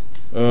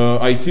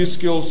 IT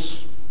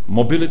skills,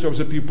 mobility of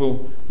the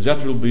people,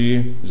 that will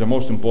be the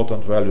most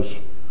important values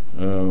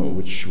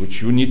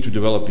which you need to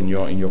develop in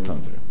your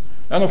country.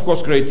 And of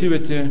course,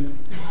 creativity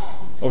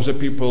of the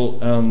people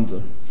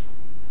and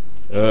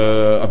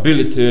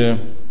ability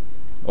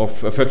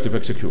of effective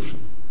execution.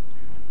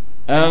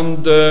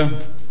 And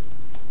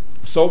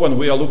so when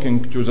we are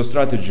looking to the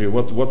strategy,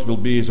 what will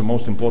be the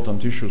most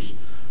important issues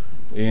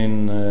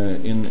in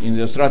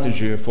the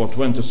strategy for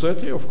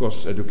 2030? Of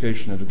course,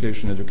 education,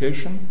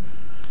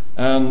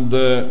 and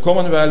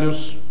common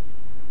values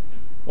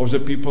of the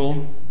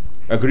people,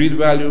 agreed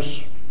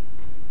values,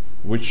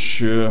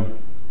 which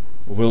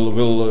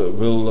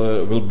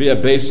will be a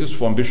basis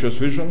for ambitious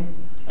vision,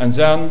 and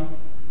then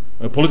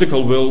a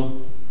political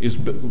will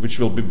which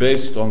will be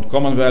based on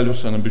common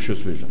values and ambitious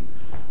vision.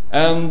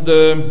 And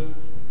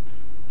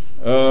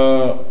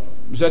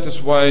that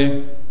is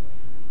why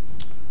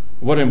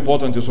very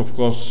important is, of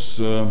course,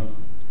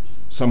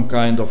 some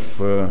kind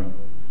of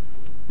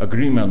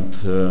agreement,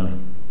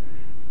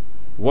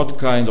 what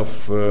kind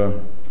of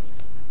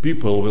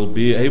people will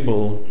be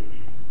able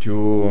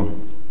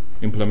to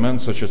implement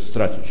such a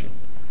strategy.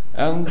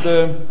 And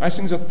I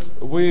think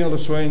that we in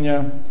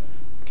Lithuania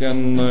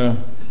can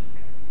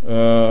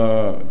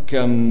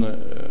can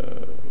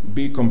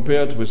be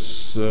compared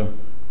with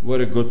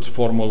very good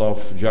formula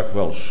of Jack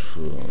Welch,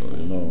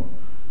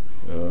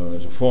 the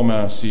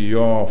former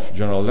CEO of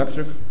General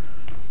Electric,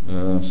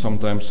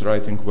 sometimes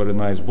writing very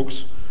nice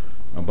books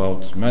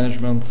about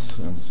management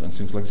and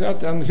things like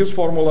that. And his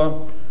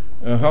formula,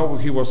 how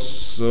he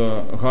was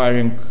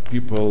hiring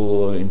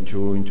people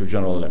into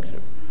General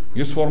Electric.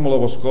 His formula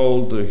was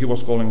called, he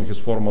was calling his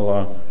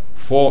formula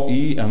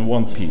 4E and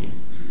 1P.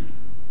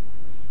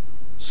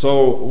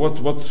 So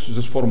what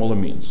this formula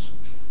means?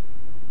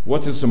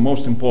 What is the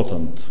most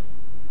important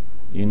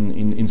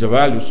in the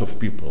values of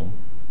people?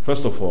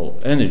 First of all,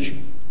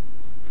 energy.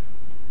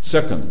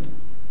 Second,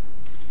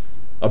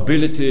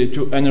 ability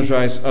to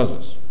energize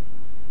others.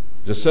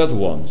 The third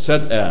one,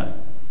 set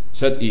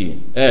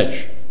E,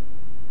 edge,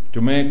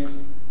 to make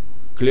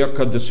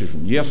clear-cut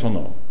decision, yes or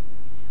no.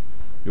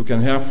 You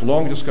can have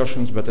long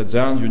discussions, but at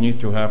the end you need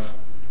to have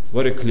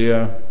very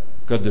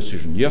clear-cut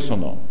decision, yes or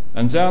no.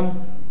 And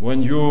then,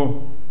 when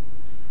you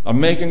are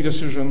making a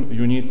decision,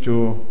 you need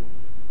to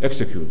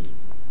execute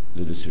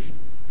the decision.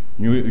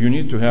 You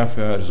need to have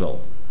a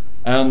result.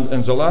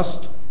 And the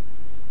last,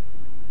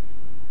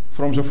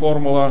 from the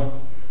formula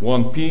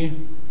 1P,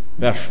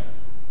 passion,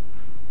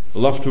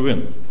 love to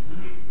win.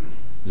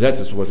 That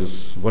is what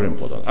is very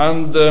important.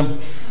 And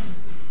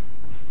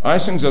I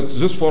think that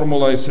this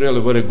formula is really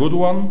a very good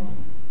one.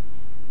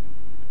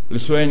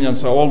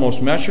 Lithuanians are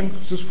almost matching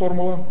this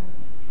formula,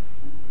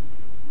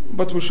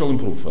 but we shall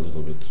improve a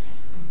little bit.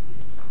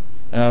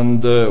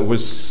 And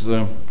with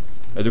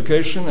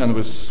education and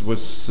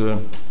with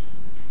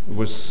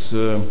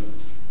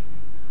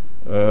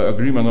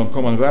agreement on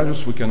common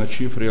values, we can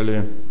achieve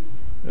really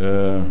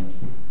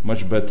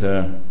much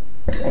better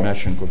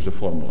matching of the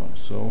formula.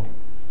 So,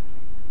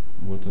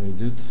 what I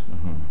did?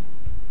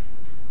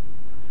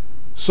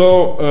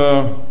 So,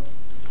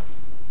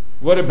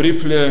 very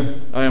briefly,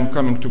 I am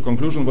coming to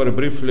conclusion. Very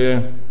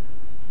briefly,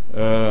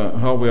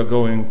 how we are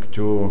going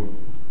to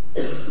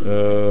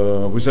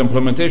with the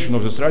implementation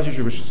of the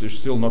strategy, which is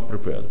still not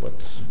prepared,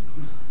 but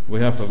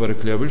we have a very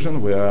clear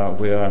vision.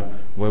 We're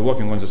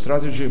working on the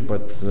strategy,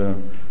 but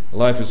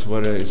life is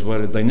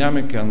very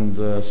dynamic,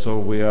 and so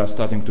we are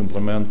starting to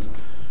implement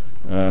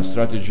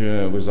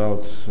strategy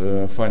without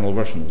final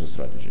version of the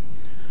strategy.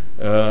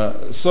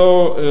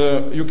 So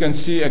you can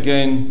see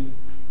again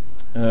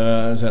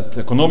that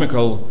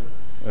economical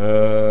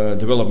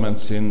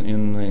developments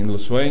in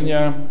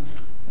Lithuania,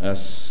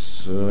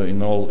 as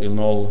in all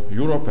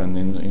Europe and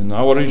in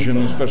our region,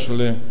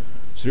 especially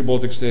 3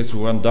 Baltic states,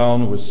 went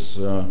down with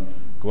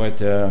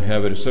quite a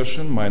heavy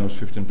recession, minus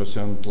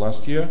 15%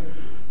 last year.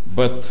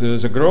 But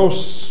the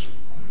growth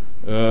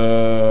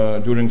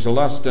during the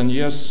last 10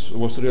 years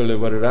was really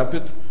very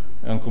rapid,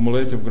 and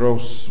cumulative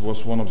growth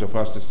was one of the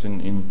fastest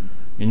in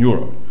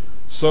Europe.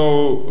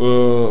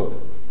 So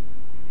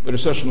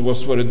recession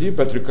was very deep,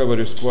 but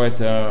recovery is quite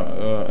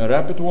a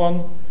rapid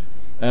one,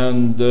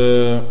 and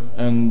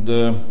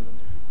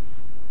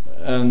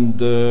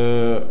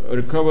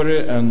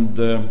recovery and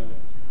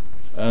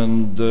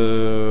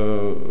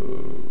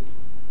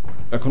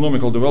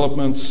economical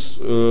developments.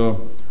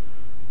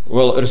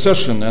 Well,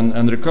 recession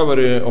and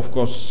recovery, of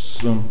course,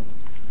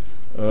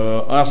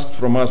 asked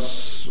from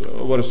us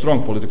very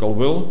strong political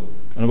will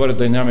and very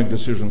dynamic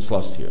decisions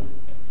last year.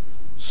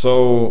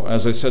 So,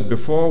 as I said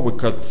before, we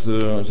cut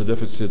the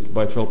deficit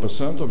by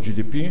 12% of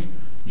GDP.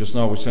 Just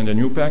now we send a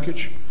new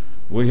package.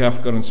 We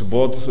have currency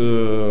board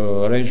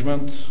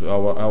arrangement.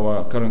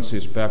 Our currency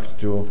is pegged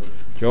to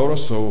euro,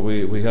 so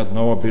we had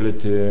no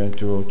ability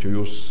to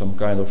use some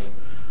kind of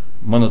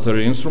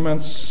monetary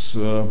instruments,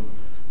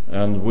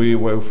 and we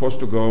were forced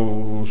to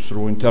go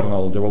through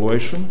internal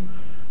devaluation.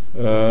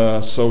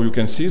 So you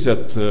can see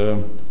that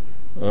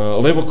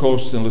labor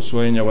costs in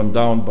Lithuania went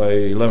down by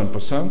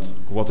 11%,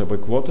 quarter by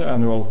quarter,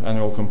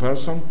 annual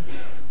comparison,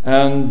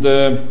 and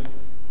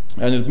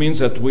it means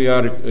that we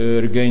are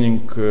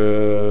regaining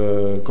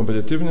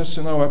competitiveness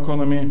in our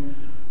economy,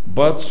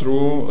 but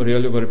through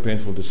really very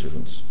painful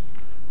decisions.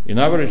 In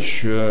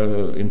average,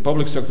 in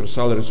public sector,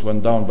 salaries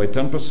went down by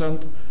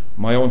 10%.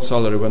 My own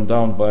salary went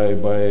down by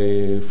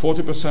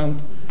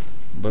 40%,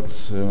 but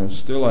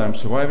still I am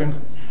surviving.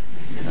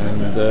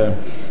 And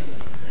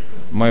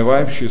my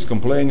wife, she's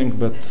complaining,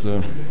 but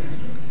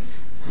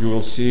you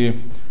will see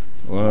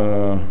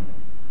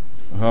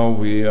how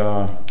we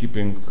are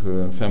keeping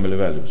family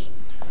values.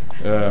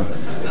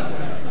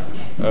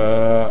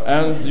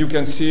 And you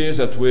can see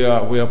that we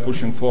are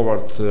pushing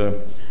forward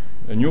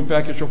a new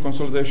package of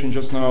consolidation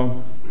just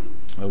now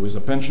with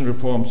the pension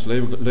reforms,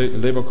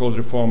 labor code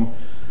reform,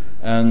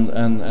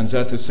 and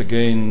that is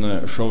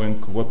again showing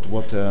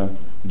what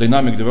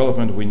dynamic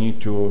development we need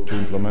to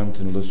implement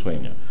in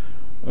Lithuania.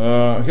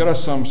 Here are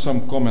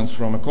some comments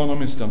from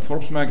Economist and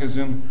Forbes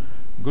magazine.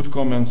 Good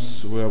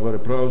comments. We are very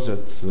proud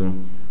that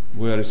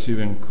we are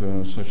receiving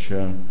such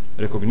a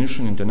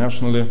recognition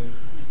internationally,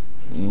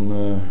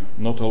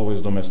 not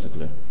always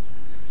domestically.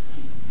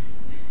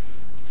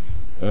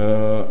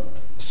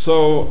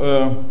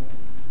 So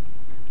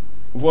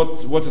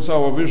what is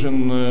our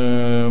vision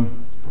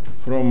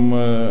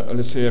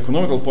let's say,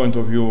 economical point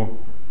of view,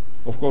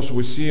 of course,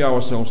 we see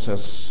ourselves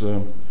as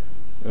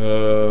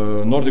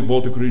Nordic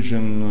Baltic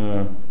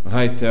region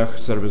high-tech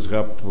service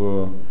hub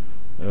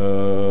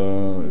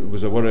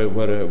with a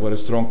very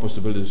strong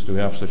possibilities to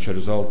have such a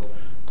result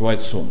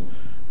quite soon.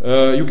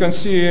 You can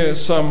see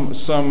some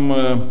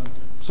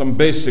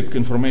basic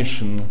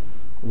information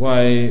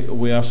why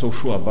we are so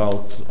sure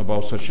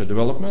about such a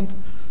development,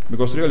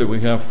 because really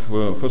we have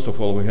first of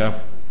all we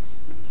have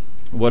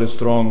very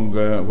strong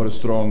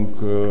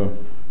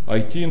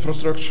IT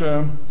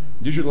infrastructure,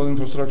 digital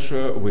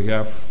infrastructure. We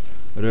have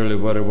really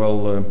very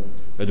well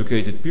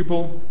educated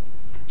people,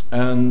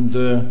 and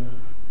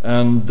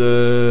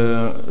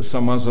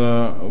some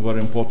other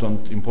very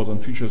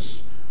important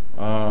features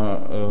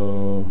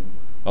are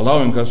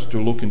allowing us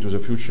to look into the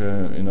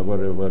future in a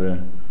very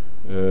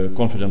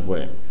confident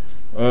way.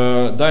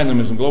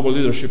 Dynamism, global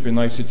leadership in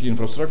ICT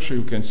infrastructure.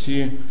 You can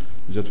see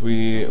that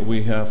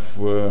we have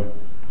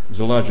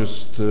the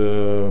largest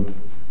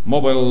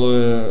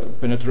mobile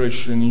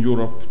penetration in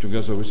Europe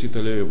together with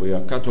Italy. We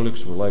are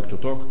Catholics, we like to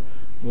talk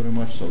very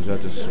much, so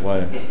that is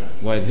why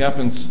it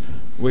happens.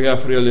 We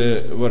have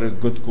really very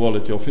good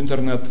quality of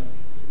internet.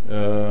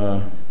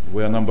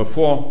 We are number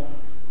 4.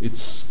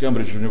 It's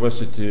Cambridge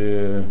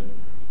University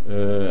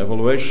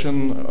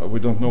evaluation. We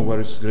don't know where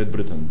is Great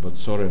Britain, but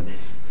sorry,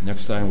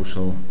 next time we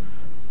shall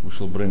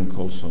bring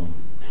also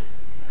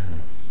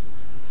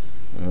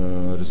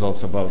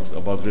results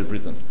about Great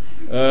Britain.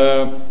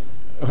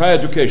 Higher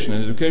education,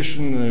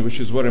 which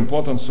is very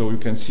important. So you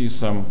can see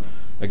some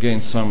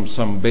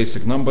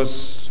basic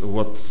numbers.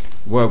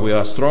 Where we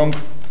are strong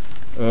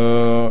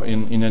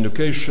in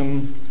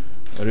education.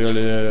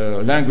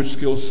 Really, language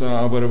skills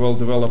are very well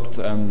developed,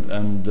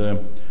 and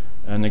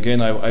again,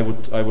 I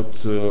would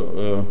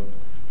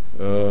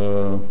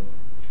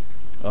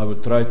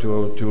try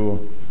to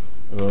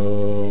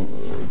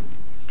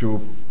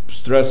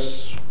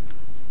stress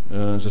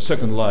the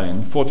second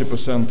line.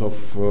 40%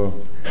 of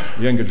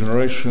younger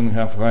generation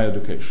have higher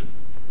education.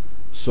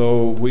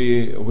 So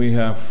we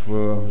have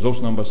those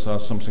numbers are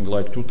something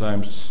like 2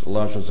 times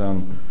larger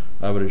than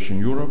average in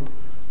Europe,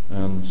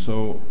 and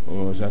so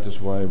that is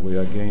why we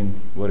are again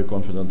very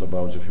confident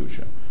about the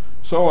future.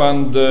 So,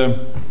 and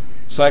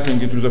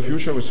cycling into the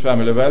future with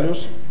family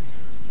values,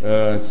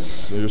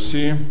 you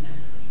see,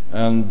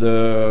 and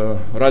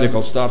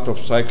radical start of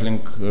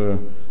cycling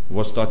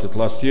was started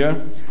last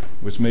year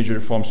with major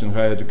reforms in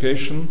higher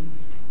education,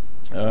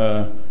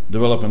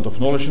 development of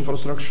knowledge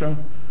infrastructure.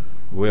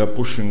 We are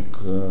pushing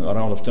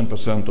around of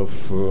 10%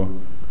 of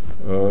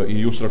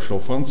EU structural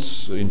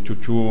funds into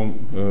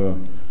 2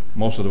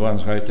 most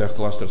advanced high-tech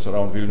clusters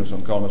around Vilnius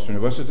and Kaunas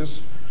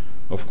universities.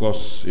 Of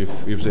course,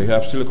 if they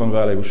have Silicon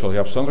Valley, we shall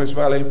have Sunrise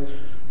Valley.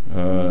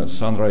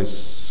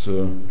 Sunrise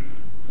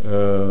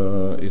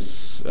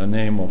is a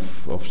name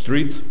of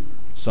street.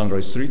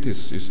 Sunrise Street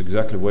is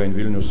exactly where in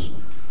Vilnius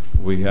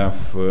we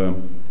have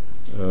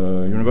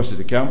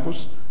university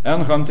campus.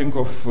 And hunting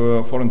of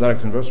foreign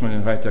direct investment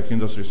in high-tech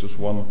industries is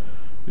one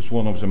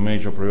of the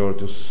major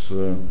priorities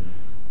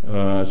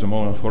at the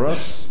moment for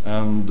us.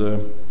 And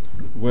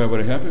we are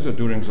very happy that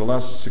during the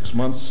last 6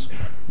 months,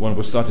 when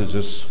we started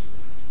this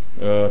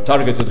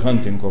targeted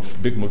hunting of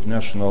big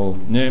multinational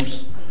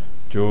names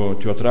to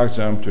attract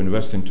them to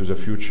invest into the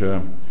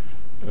future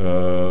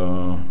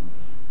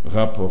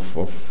hub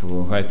of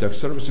high-tech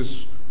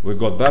services, we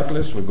got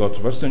Barclays, we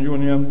got Western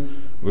Union,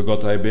 we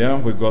got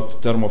IBM, we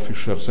got Thermo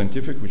Fisher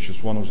Scientific, which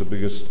is one of the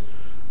biggest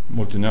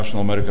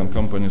multinational American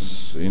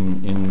companies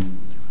in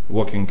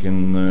working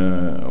in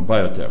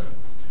biotech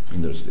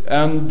industry.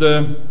 And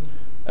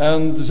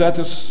that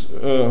is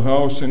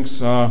how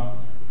things are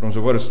from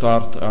the very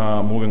start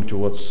are moving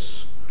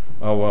towards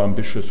our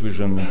ambitious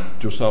vision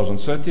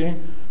 2030.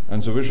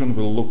 And the vision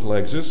will look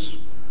like this.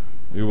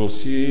 You will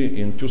see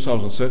in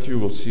 2030, you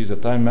will see the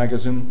Time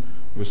magazine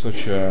with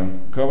such a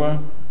cover.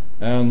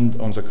 And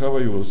on the cover,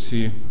 you will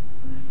see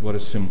very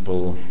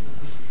simple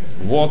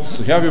words.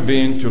 Have you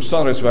been to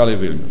Sunrise Valley,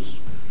 Vilnius?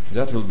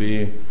 That will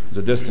be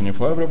the destiny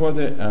for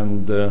everybody.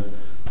 And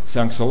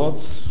thanks a lot.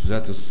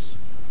 That is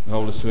how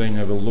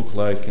Lithuania will look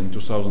like in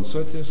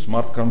 2030,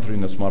 smart country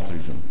in a smart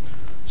region.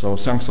 So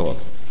thanks a lot.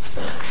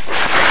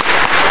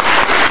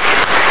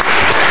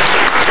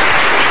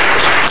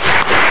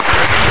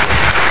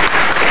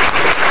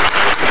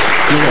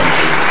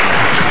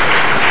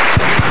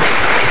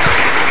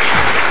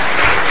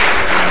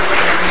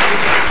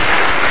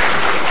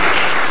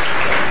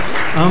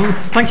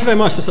 Thank you very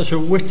much for such a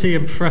witty,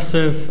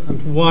 impressive,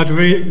 and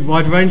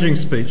wide-ranging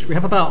speech. We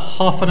have about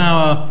half an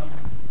hour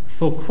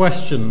for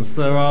questions.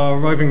 There are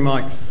roving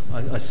mics,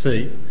 I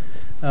see.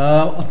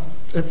 Prime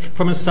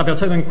Minister Sabi, I'll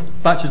take them in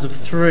batches of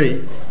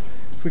 3.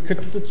 If we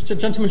could, the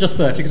gentleman just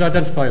there, if you could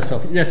identify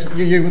yourself. Yes,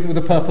 you with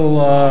the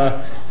purple.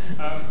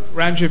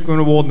 Ranjiv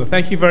Gunawardena,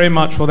 thank you very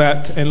much for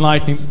that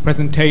enlightening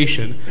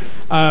presentation.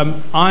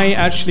 I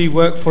actually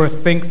work for a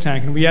think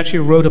tank, and we actually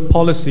wrote a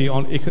policy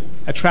on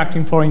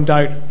attracting foreign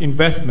direct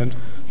investment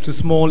to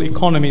small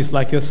economies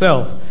like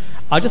yourself.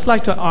 I'd just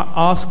like to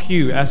ask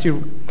you, as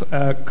you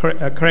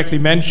correctly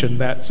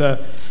mentioned, that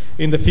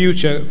in the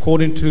future,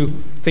 according to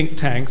think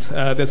tanks,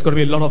 there's going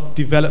to be a lot of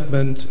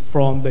development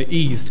from the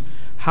East.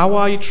 How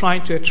are you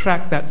trying to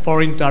attract that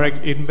foreign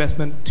direct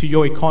investment to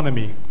your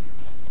economy?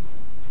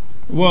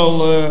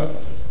 Well,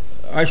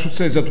 I should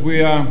say that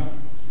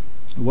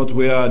what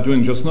we are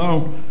doing just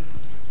now,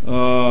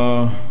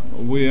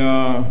 we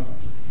are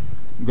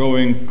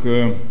going,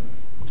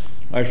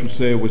 I should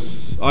say,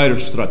 with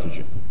Irish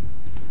strategy,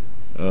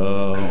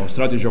 or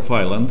strategy of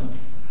Ireland,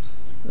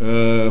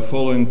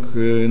 following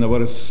in a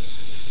very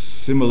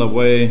similar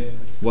way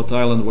what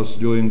Ireland was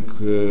doing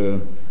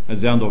at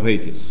the end of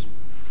 80s,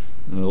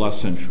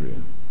 last century.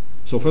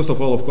 So first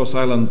of all, of course,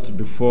 Ireland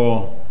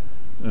before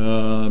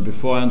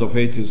end of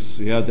 80s,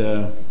 he had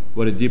a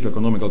very deep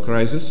economical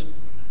crisis,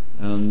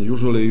 and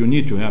usually you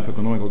need to have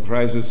economical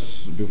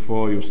crisis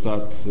before you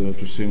start to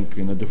think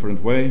in a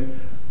different way,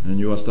 and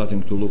you are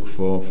starting to look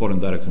for foreign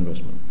direct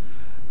investment.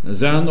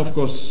 Then, of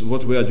course,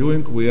 what we are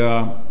doing,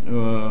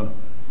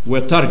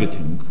 we're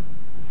targeting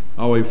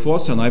our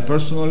efforts, and I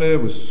personally,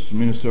 with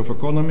Minister of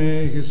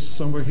Economy, he's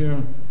somewhere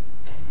here,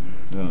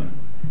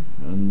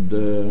 and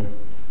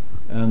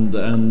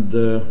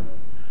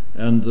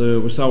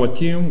with our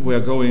team, we are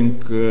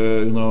going,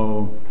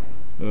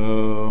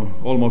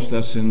 almost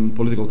as in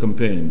political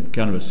campaign,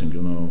 canvassing,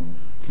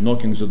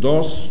 knocking the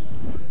doors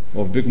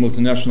of big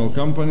multinational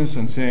companies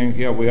and saying,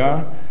 here we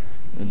are,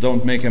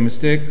 don't make a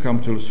mistake, come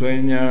to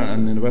Lithuania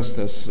and invest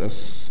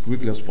as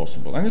quickly as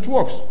possible. And it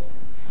works.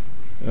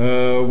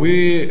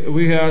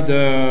 We had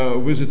a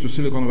visit to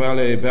Silicon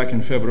Valley back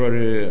in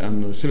February,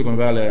 and Silicon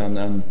Valley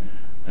and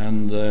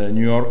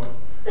New York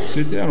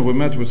City, and we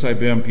met with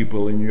IBM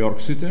people in New York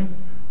City.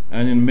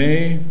 And in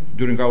May,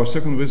 during our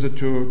second visit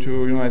to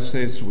United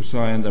States, we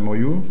signed an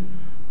MOU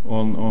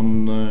on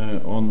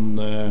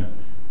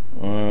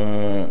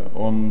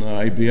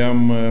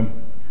IBM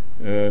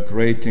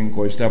creating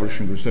or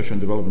establishing research and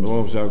development,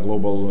 all of their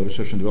global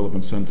research and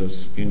development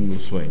centers in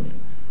Lithuania.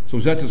 So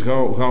that is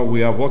how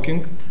we are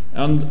working,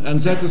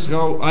 and that is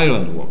how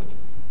Ireland worked.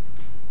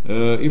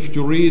 If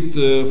you read,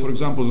 for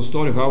example, the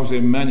story how they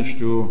managed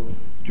to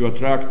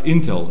attract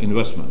Intel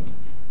investment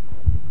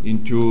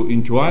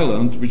into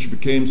Ireland, which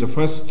became the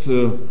first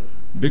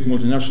big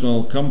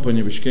multinational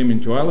company which came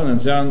into Ireland, and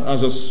then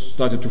others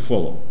started to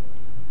follow.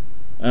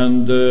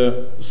 And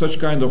such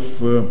kind of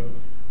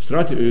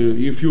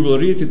strategy, if you will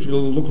read, it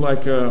will look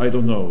like I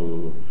don't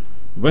know,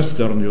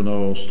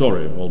 Western,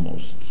 story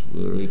almost.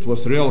 It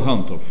was real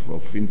hunt of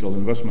Intel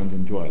investment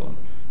into Ireland.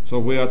 So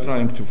we are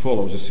trying to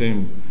follow the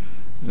same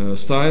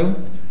style,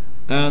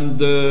 and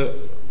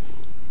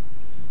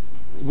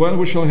when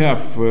we shall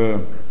have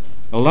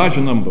a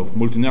larger number of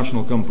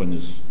multinational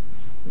companies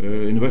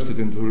invested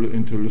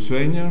into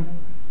Lithuania,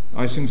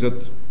 I think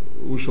that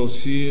we shall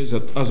see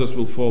that others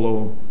will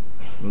follow,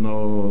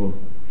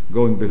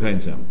 going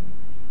behind them.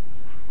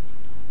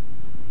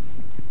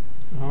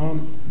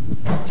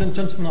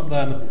 Gentleman up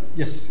there,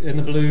 yes, in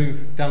the blue,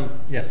 down,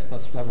 yes,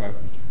 that's that row.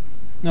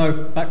 No,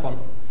 back one.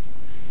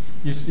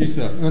 You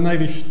sir. The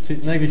Navy,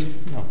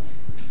 no.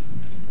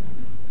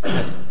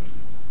 Yes.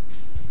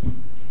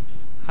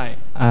 Hi,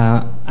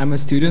 I'm a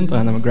student,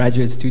 and I'm a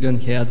graduate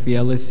student here at the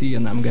LSE,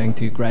 and I'm going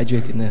to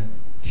graduate in a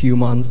few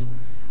months.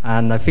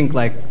 And I think,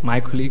 like my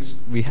colleagues,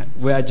 we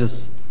are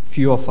just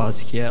few of us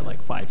here,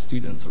 like 5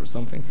 students or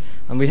something,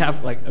 and we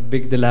have like a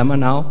big dilemma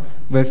now.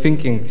 We're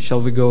thinking,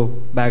 shall we go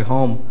back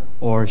home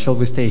or shall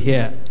we stay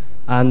here?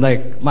 And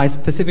like my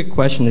specific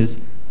question is,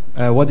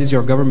 what is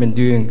your government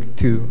doing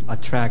to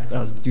attract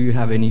us? Do you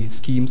have any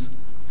schemes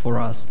for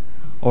us,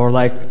 or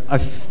like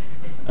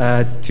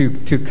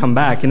to come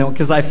back?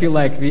 Because I feel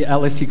like the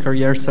LSE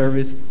Career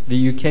Service,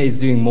 the UK is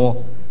doing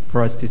more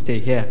for us to stay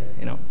here.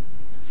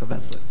 So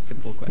that's a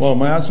simple question. Well,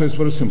 my answer is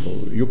very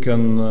simple. You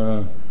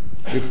can.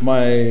 If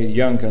my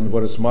young and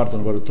very smart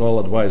and very tall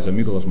advisor,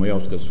 Mykolas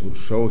Majauskas, would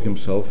show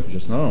himself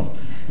just now,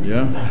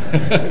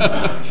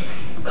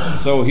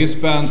 So he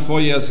spent 4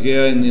 years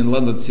here in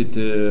London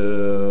City,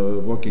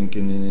 working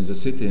in the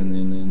city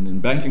in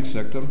banking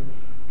sector,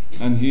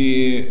 and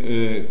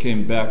he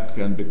came back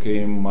and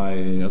became my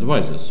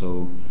advisor.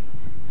 So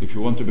if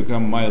you want to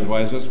become my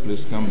advisors,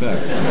 please come back.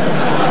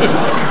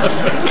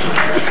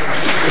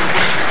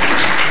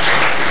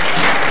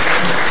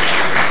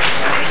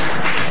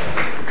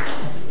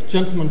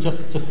 Gentleman,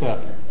 just there.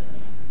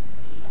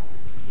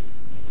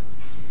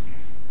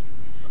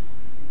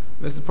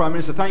 Mr. Prime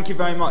Minister, thank you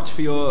very much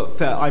for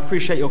I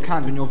appreciate your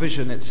candor and your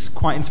vision. It's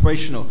quite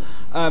inspirational.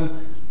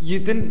 You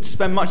didn't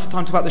spend much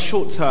time talking about the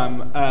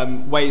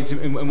short-term ways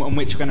in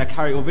which you're going to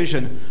carry your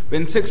vision. But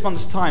in 6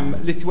 months' time,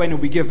 Lithuania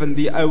will be given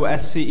the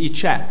OSCE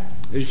chair.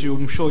 As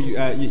I'm sure you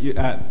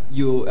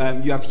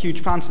have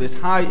huge plans for this.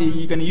 How are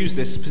you going to use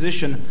this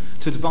position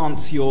to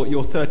advance your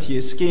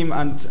 30-year scheme,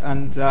 and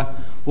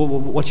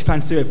what you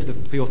plan to do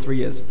for your 3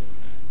 years?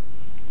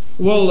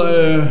 Well,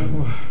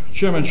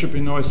 chairmanship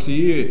in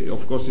OSCE,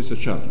 of course, is a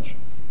challenge.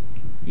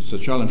 It's a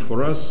challenge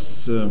for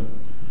us.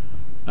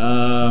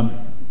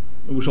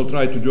 We shall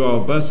try to do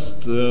our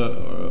best.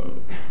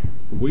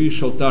 We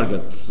shall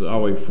target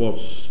our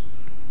efforts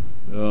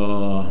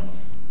to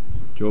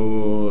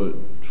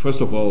first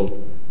of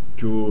all,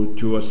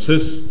 to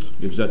assist,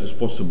 if that is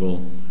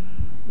possible,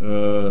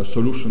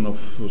 solution of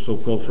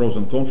so-called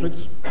frozen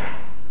conflicts,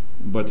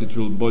 but it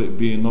will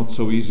be not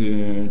so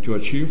easy to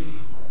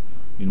achieve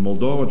in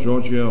Moldova,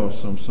 Georgia, or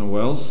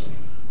somewhere else,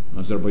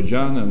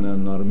 Azerbaijan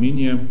and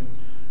Armenia.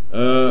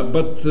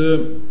 But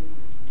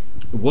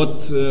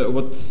what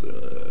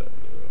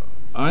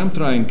I am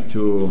trying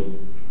to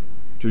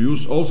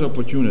use all the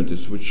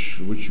opportunities which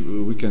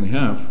we can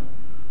have,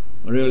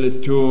 really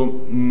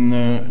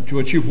to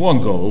achieve one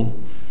goal,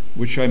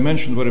 which I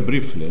mentioned very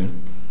briefly.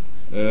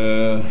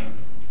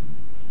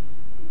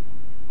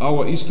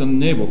 Our eastern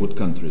neighborhood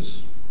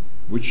countries,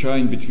 which are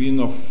in between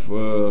of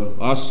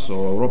us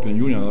or European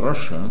Union and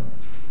Russia,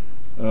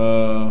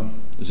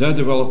 their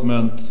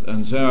development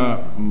and their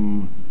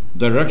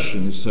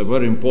direction is a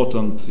very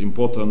important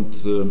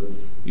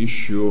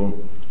issue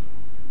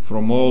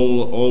from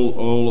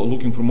all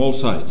looking from all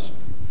sides,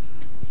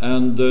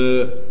 and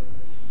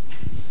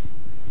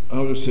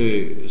how to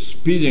say,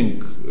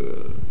 speeding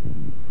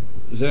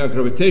their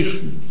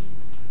gravitation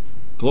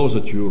closer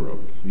to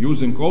Europe,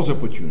 using all the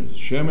opportunities,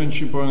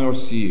 chairmanship on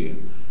RCE,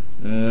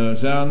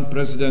 then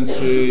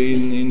presidency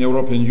in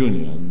European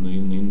Union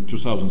in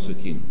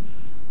 2013.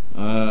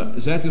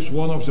 That is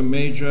one of the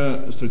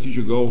major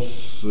strategic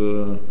goals,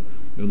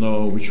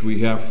 which we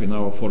have in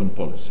our foreign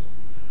policy.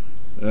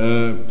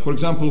 For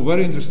example,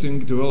 very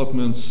interesting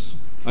developments.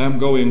 I am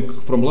going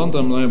from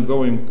London. I am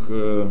going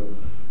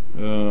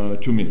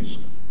to Minsk.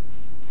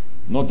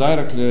 Not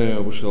directly.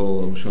 We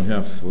shall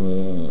have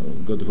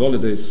good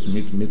holidays,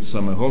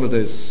 midsummer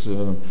holidays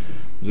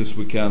this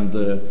weekend.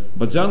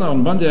 But then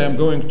on Monday I am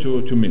going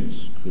to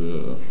Minsk,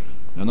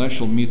 and I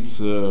shall meet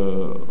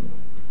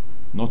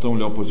not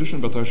only opposition,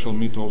 but I shall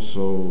meet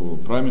also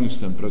Prime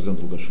Minister and President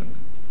Lukashenko.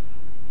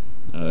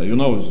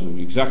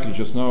 Exactly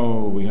just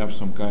now we have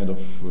some kind of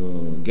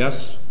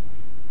gas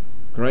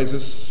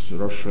crisis.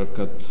 Russia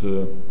cut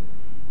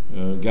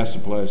gas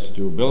supplies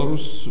to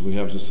Belarus. We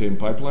have the same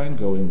pipeline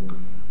going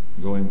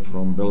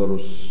from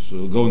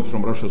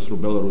Russia through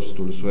Belarus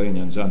to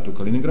Lithuania and then to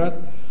Kaliningrad.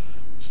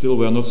 Still,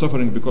 we are not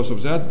suffering because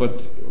of that,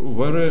 but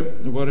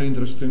very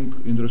interesting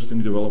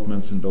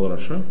developments in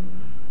Belarus.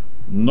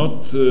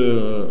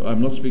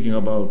 I'm not speaking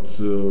about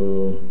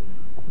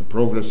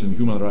progress in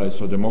human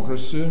rights or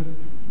democracy.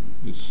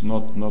 It's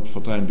not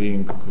for time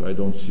being. I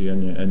don't see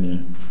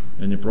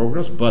any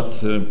progress.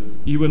 But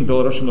even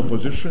Belarusian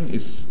opposition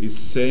is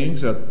saying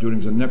that during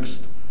the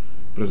next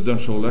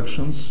presidential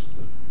elections,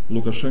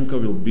 Lukashenko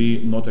will be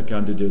not a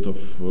candidate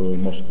of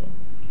Moscow.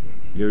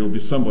 There will be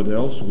somebody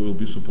else who will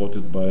be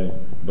supported by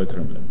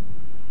Kremlin.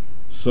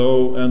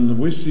 So, and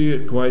we see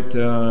quite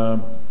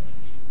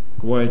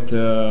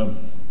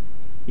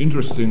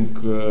interesting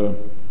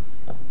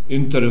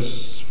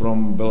interest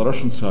from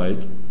Belarusian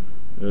side,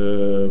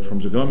 from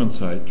the government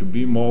side, to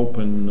be more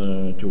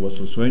open towards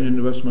Lithuanian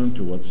investment,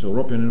 towards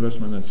European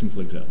investment, and things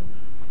like that.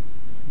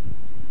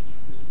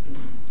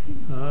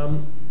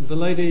 The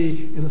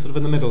lady in the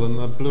middle, in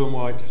the blue and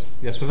white,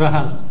 yes, with her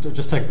hands, put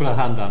her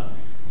hand down.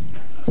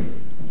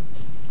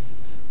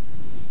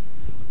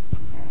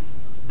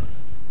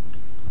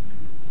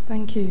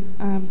 Thank you.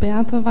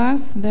 Beata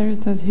Vas,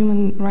 Veritas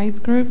Human Rights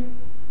Group.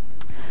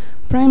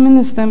 Prime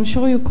Minister, I'm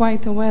sure you're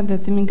quite aware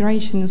that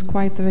immigration is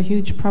quite a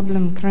huge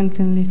problem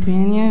currently in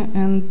Lithuania,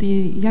 and the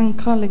young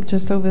colleague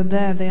just over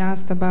there, they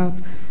asked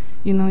about,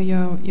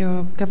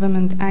 your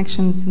government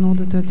actions in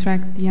order to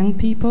attract young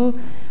people,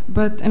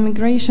 but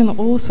immigration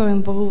also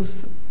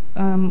involves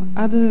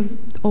other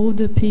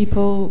older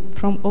people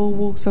from all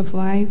walks of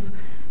life.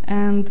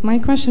 And my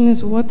question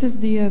is, what is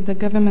the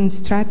government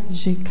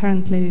strategy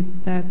currently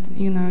that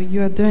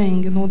you are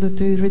doing in order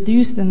to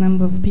reduce the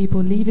number of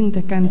people leaving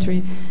the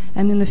country,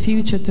 and in the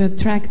future to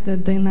attract the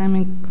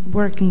dynamic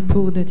working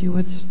pool that you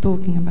were just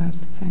talking about?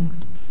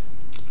 Thanks.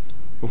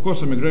 Of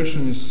course,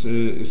 immigration is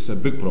a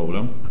big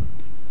problem,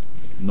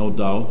 no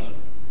doubt.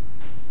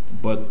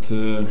 But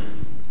you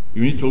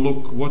need to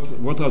look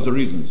what are the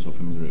reasons of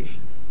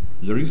immigration.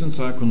 The reasons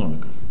are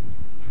economic.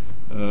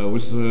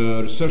 With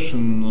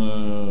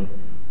recession.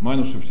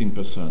 Minus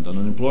 15%, and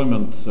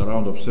unemployment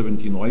around of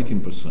 17 or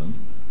 18%.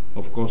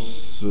 Of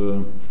course,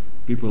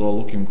 people are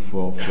looking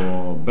for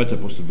better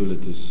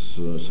possibilities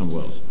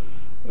somewhere else.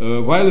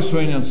 While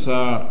Lithuanians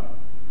are,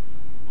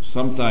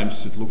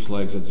 sometimes it looks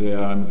like that they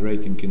are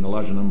migrating in a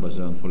larger number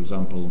than, for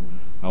example,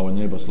 our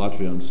neighbors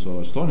Latvians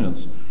or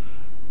Estonians.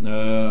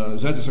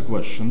 That is a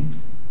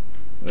question.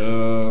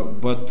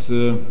 But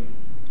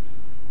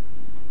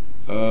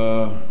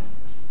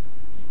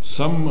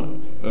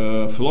some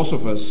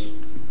philosophers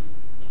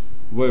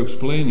were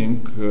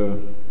explaining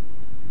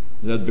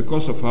that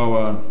because of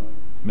our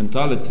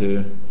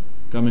mentality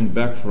coming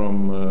back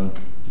from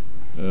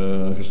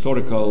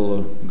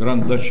historical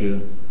Grand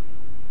Duchy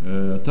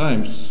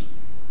times,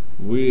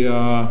 we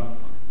are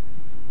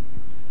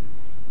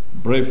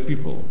brave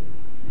people.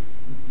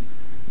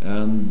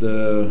 And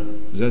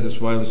that is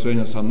why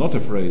Lithuanians are not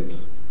afraid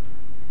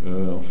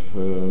of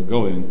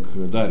going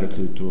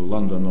directly to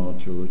London or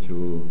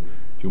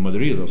to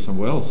Madrid or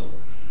somewhere else.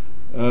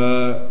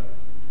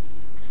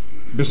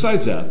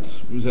 besides that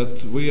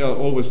we are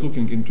always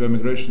looking into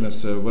immigration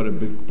as a very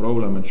big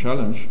problem and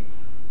challenge,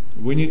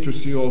 we need to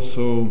see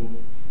also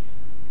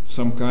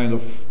some kind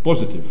of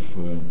positive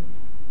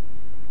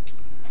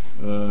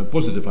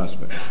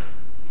aspects.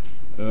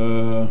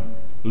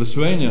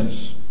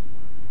 Lithuanians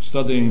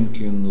studying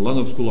in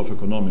London School of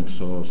Economics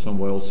or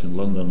somewhere else in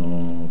London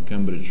or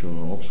Cambridge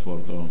or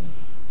Oxford or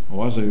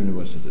other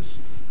universities,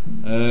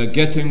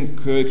 getting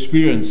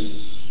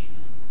experience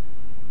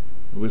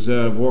with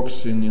their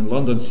works in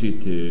London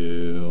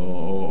City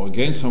or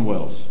again somewhere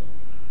else,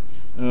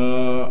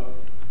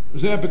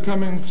 they are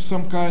becoming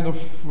some kind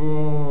of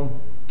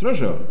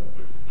treasure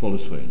for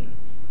Lithuania.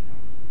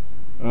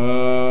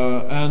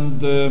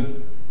 And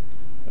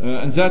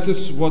that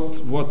is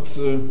what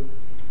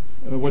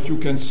you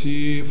can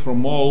see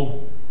from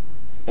all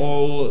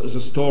the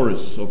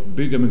stories of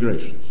big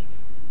emigrations.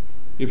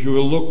 If you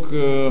will look,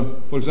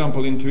 for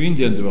example, into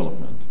Indian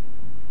development,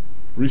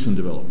 recent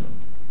development.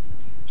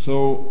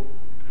 So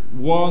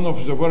one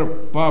of the very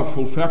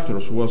powerful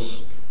factors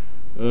was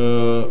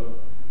the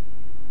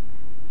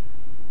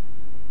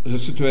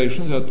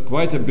situation that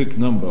quite a big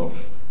number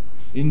of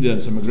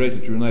Indians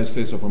emigrated to the United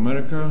States of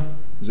America.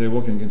 They're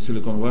working in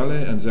Silicon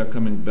Valley and they're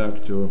coming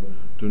back to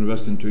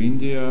invest into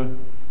India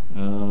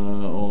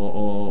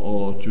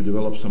or to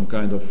develop some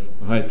kind of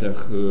high-tech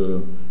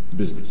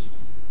business.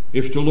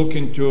 If to look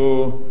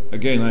into,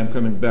 again, I'm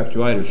coming back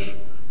to Irish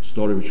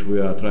story which we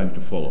are trying to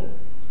follow.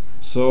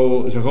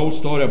 So the whole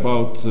story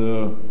about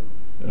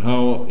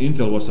how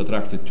Intel was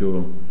attracted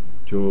to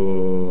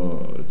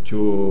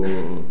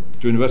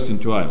invest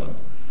into Ireland.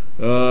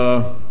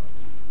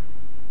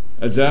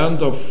 At the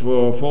end of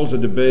all the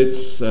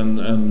debates, and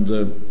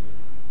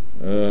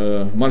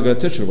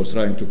Margaret Thatcher was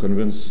trying to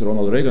convince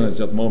Ronald Reagan at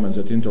that moment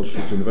that Intel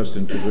should invest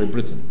into Great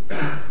Britain.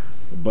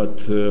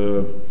 But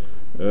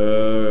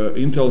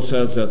Intel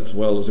said that,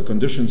 well, the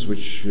conditions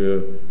which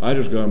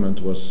Irish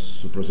government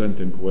was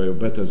presenting were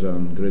better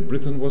than Great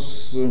Britain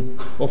was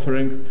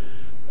offering.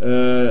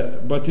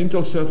 But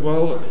Intel said,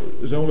 well,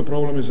 the only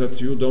problem is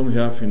that you don't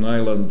have in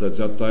Ireland at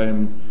that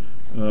time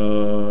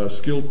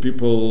skilled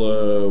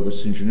people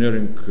with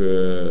engineering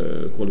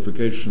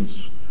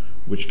qualifications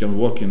which can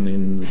work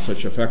in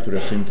such a factory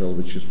as Intel,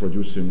 which is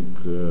producing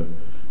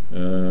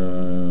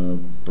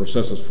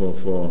processors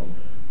for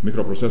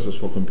microprocessors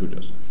for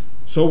computers.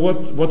 So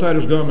what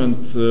Irish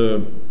government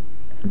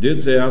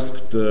did, they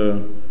asked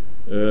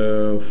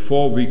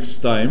 4 weeks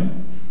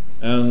time,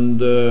 and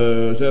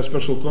their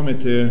special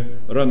committee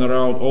ran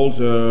around all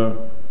the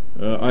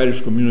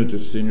Irish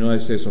communities in the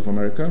United States of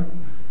America,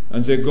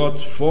 and they got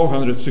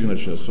 400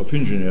 signatures of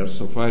engineers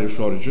of Irish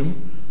origin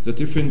that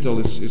if Intel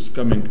is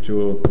coming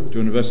to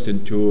invest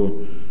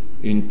into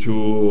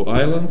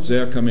Ireland, they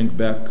are coming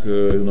back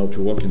to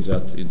work in the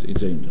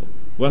Intel.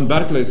 When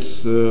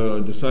Barclays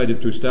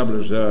decided to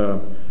establish their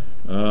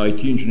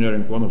IT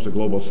engineering, one of the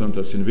global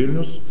centers in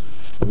Vilnius,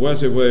 where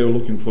they were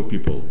looking for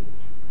people,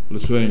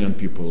 Lithuanian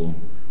people,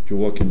 to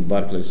work in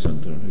Barclays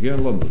Center, here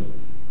in London.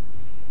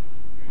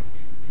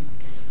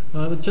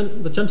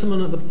 The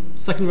gentleman at the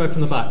second row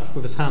from the back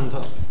with his hand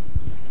up.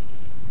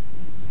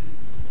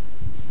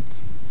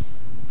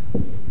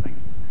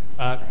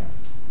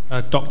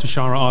 Dr.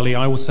 Shara Ali.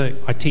 I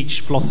teach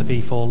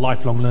philosophy for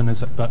lifelong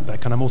learners at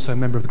Birkbeck, and I'm also a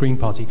member of the Green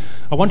Party.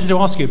 I wanted to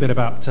ask you a bit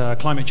about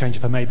climate change,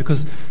 if I may,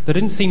 because there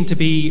didn't seem to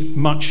be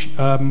much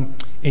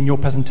in your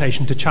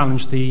presentation to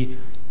challenge the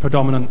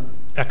predominant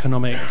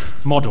economic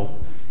model,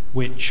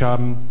 which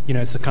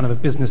it's a kind of a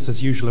business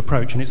as usual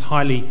approach, and it's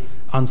highly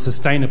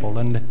unsustainable,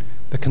 and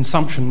the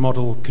consumption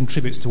model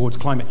contributes towards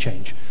climate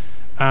change.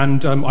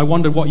 And I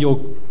wondered what you're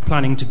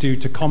planning to do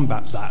to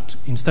combat that.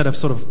 Instead of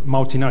sort of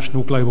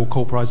multinational global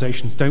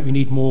corporations, don't we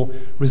need more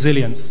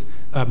resilience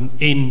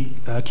in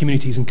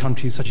communities and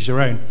countries such as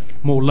your own,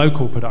 more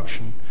local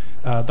production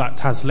that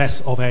has less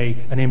of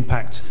an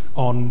impact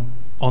on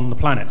the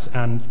planet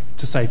and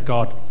to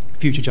safeguard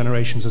future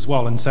generations as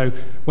well? And so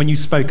when you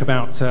spoke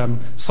about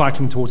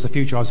cycling towards the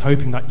future, I was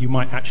hoping that you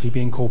might actually be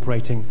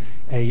incorporating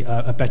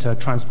a better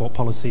transport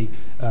policy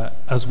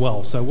as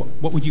well. So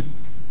what would you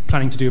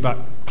planning to do about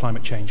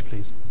climate change,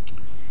 please?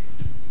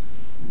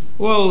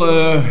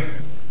 Well,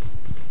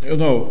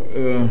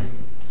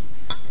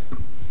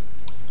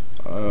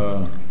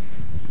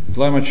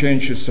 climate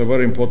change is a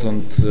very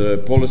important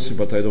policy,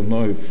 but I don't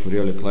know if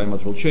really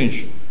climate will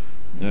change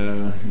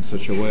in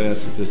such a way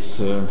as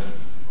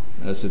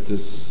it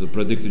is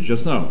predicted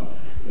just now.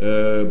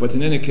 But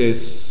in any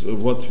case,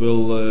 what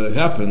will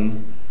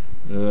happen,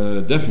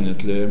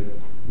 definitely,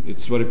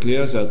 it's very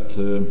clear that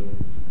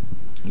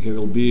there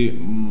will be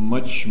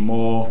much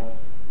more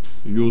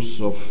use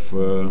of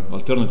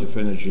alternative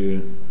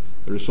energy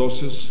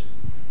resources,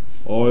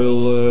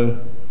 oil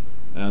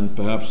and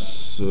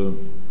perhaps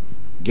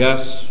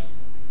gas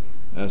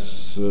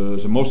as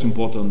the most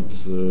important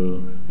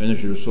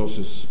energy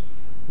resources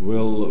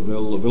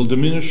will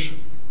diminish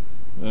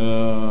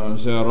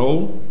their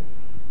role.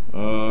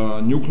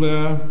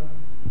 Nuclear,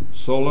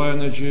 solar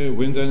energy,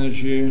 wind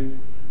energy,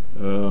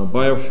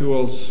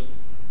 biofuels,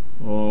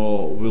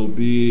 will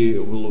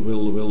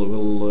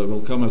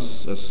come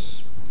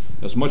as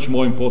much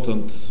more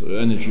important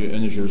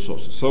energy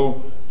resources.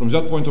 So from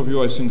that point of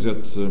view, I think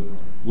that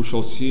we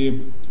shall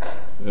see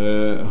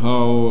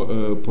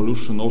how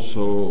pollution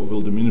also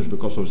will diminish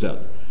because of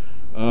that.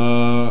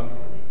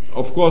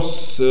 Of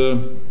course,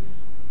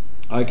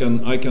 I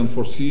can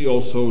foresee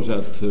also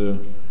that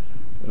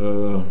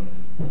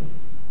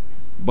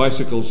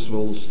bicycles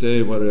will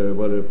stay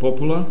very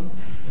popular,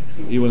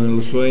 even in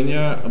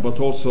Lithuania, but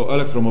also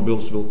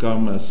electromobiles will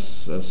come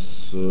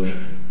as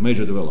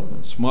major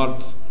development.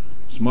 Smart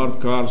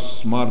cars,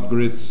 smart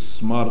grids,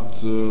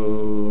 smart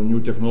new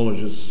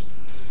technologies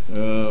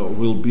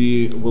will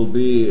be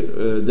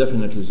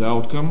definitely the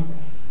outcome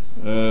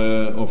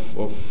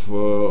of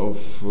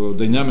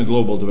dynamic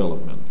global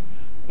development.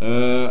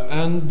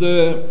 And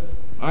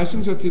I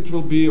think that it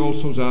will be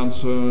also the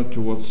answer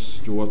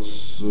towards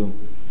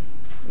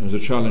the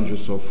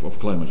challenges of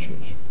climate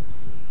change.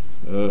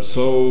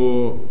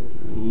 So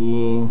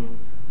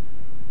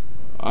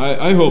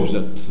I hope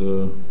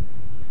that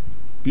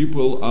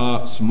people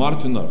are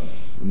smart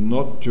enough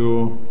not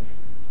to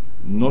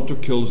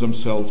kill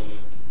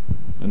themselves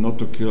and not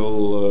to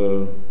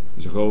kill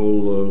the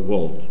whole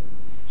world.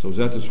 So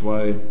that is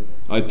why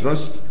I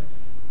trust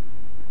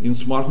in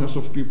smartness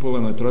of people,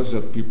 and I trust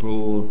that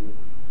people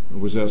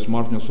with their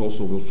smartness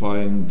also will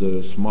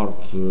find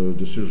smart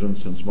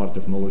decisions and smart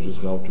technologies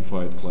how to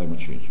fight climate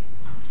change.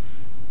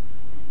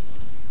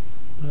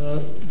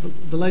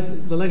 The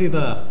lady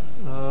there.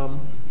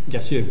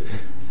 Yes, you.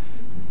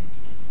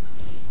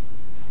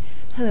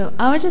 Hello.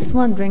 I was just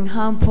wondering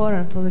how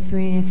important for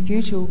Lithuania's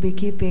future will be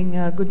keeping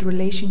a good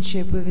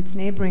relationship with its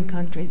neighboring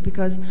countries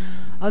because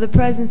of the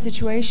present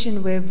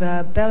situation with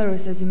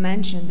Belarus, as you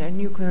mentioned, their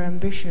nuclear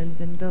ambitions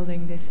in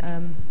building this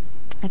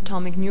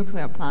atomic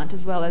nuclear plant,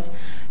 as well as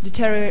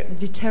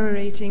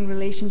deteriorating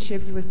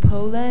relationships with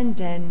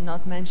Poland and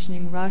not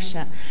mentioning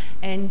Russia.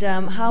 And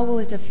how will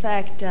it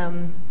affect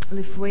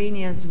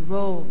Lithuania's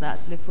role that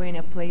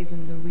Lithuania plays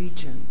in the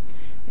region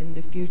in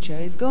the future?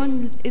 Is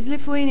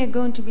Lithuania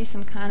going to be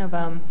some kind of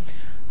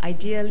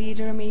idea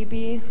leader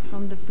maybe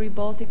from the three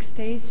Baltic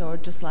states, or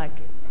just like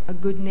a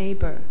good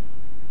neighbor?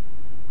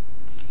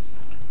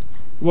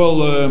 Well,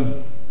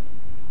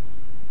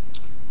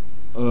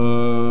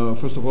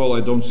 first of all,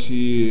 I don't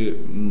see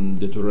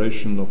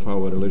deterioration of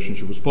our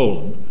relationship with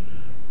Poland.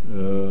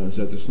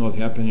 That is not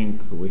happening.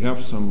 We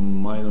have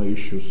some minor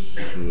issues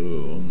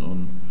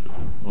on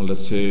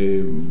let's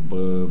say,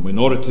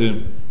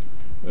 minority,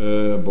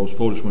 both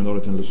Polish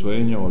minority in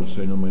Lithuania or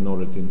Lithuanian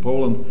minority in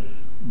Poland,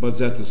 but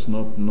that is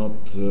not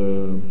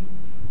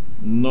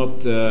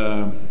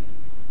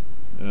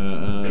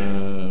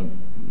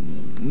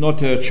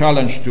a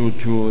challenge to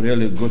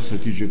really good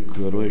strategic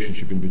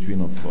relationship in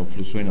between of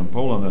Lithuania and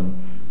Poland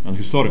and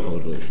historical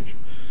relationship.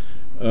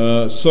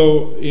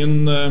 So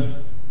in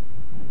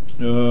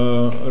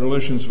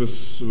relations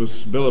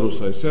with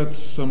Belarus, I said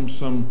some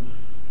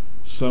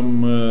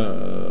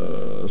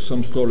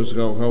stories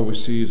how we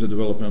see the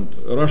development.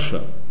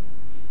 Russia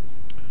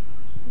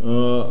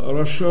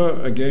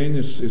again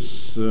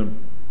is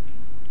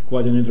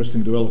quite an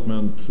interesting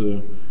development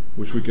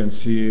which we can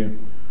see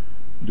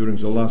during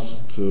the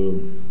last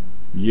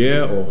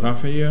year or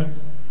half a year.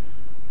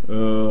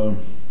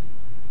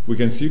 We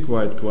can see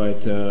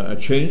quite a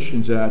change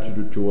in the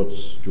attitude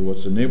towards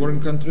the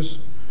neighboring countries.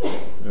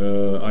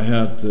 I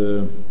had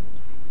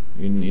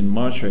in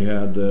March I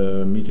had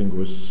a meeting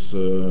with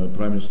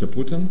Prime Minister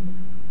Putin.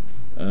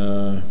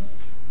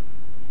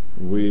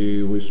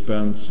 We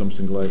spent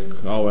something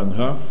like an hour and a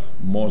half,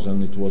 more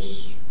than it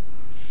was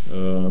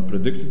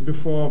predicted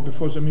before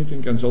the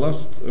meeting. And the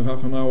last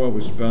half an hour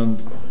we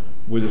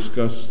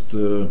discussed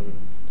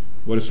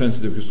very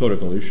sensitive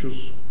historical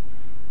issues,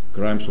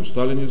 crimes of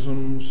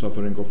Stalinism,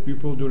 suffering of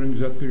people during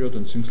that period,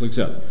 and things like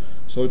that.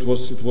 So it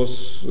was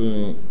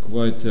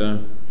quite a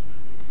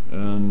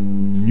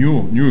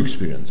new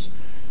experience.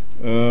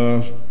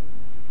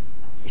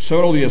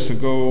 Several years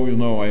ago,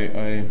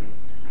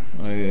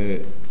 I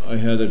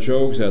had a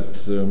joke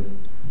that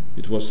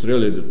it was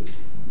really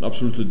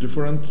absolutely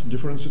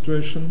different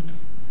situation.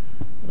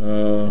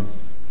 I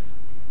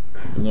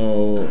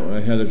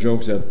had a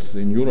joke that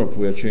in Europe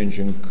we are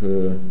changing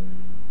who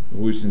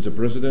is in the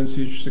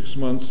presidency each 6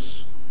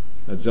 months.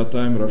 At that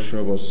time,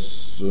 Russia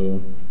was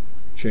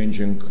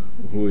changing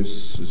who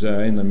is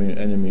their enemy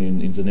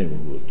in the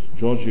neighborhood.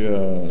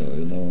 Georgia,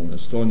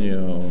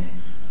 Estonia,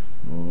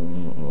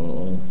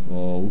 or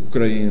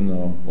Ukraine,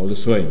 or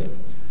Lithuania.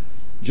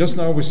 Just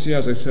now we see,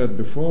 as I said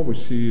before, we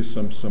see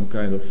some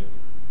kind of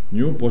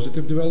new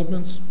positive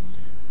developments.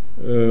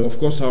 Of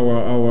course,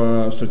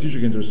 our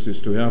strategic interest is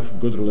to have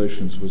good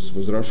relations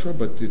with Russia,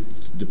 but it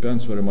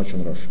depends very much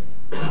on Russia.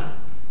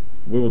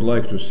 We would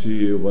like to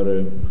see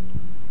very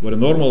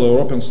normal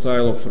European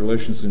style of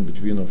relations in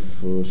between of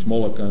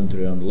smaller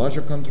country and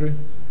larger country,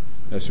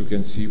 as you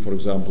can see, for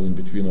example, in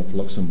between of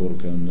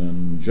Luxembourg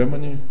and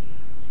Germany.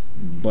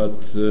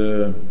 But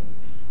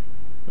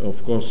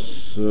of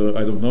course,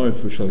 I don't know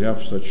if we shall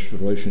have such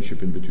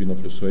relationship in between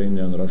of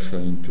Lithuania and Russia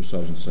in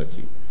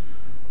 2030.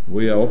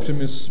 we are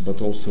optimists,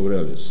 but also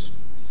realists.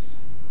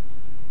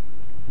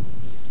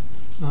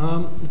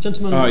 The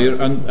gentleman.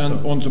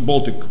 And on the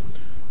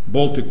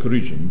Baltic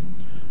region,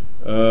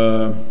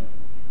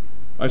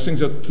 I think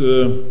that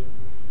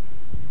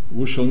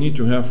we shall need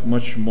to have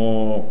much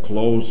more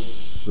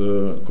close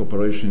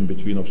cooperation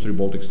between of three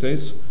Baltic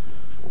states,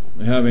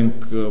 having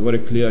a very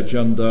clear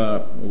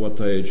agenda, what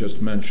I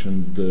just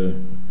mentioned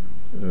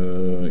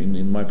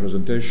in my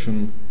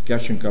presentation,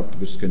 catching up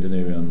with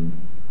Scandinavian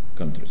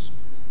countries.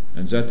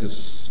 And that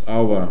is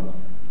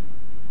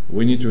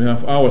we need to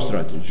have our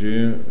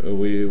strategy.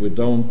 We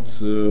don't,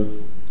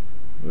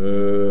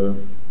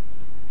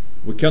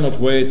 we cannot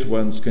wait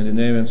when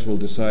Scandinavians will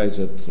decide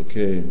that,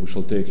 okay, we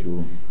shall take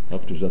you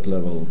up to that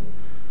level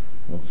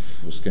of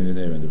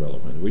Scandinavian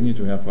development. We need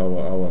to have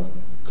our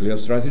clear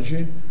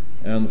strategy,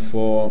 and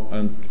for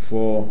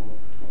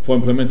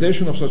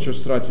implementation of such a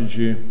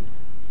strategy,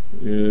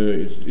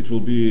 it will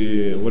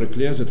be very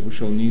clear that we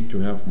shall need to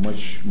have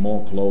much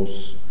more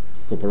close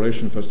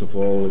cooperation, first of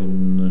all,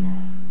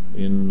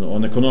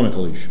 on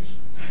economical issues.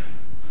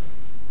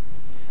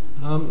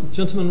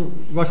 Gentleman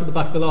right at the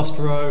back of the last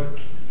row,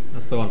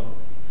 that's the one.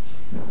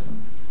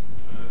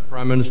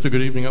 Prime Minister,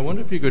 good evening. I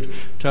wonder if you could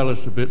tell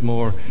us a bit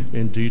more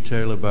in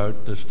detail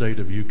about the state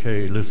of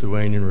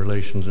UK-Lithuanian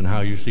relations and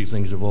how you see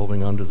things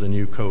evolving under the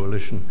new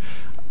coalition.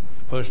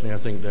 Personally, I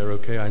think they're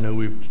okay. I know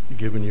we've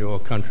given your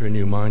country a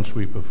new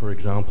minesweeper, for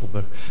example,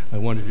 but I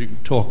wonder if you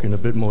could talk in a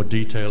bit more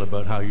detail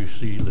about how you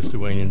see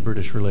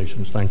Lithuanian-British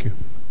relations. Thank you.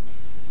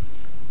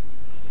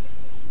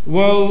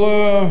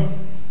 Well,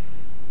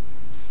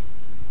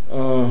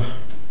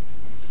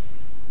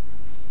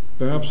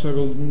 perhaps I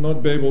will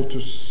not be able to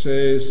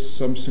say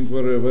something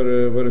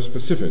very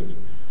specific.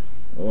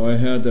 I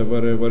had a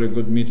very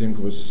good meeting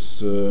with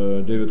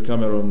David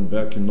Cameron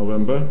back in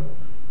November.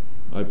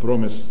 I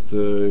promised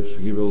if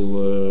he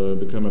will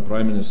become a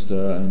Prime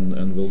Minister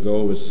and will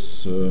go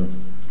with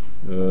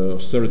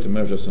austerity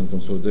measures and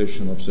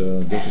consolidation of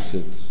the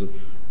deficit,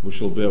 we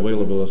shall be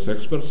available as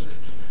experts.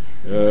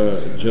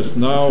 Just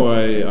now,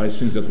 I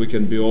think that we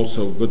can be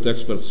also good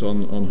experts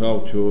on how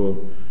to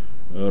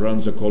run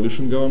the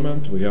coalition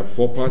government. We have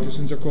 4 parties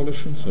in the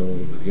coalition, so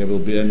if there will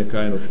be any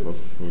kind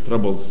of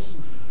troubles,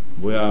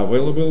 we are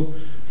available.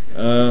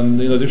 And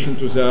in addition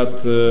to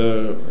that,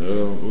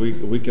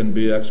 we can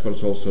be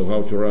experts also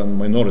how to run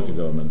minority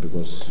government,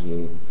 because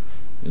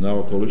in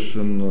our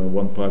coalition,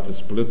 one party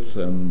split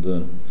and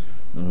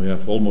we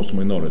have almost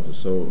minority.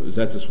 So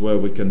that is where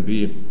we can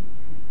be,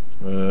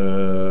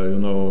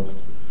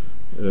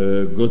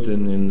 good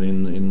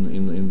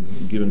in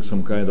giving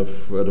some kind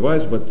of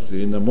advice, but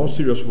in a more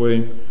serious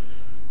way,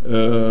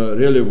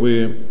 really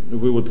we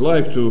would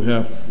like to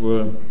have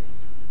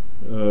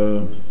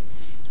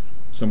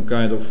some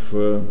kind of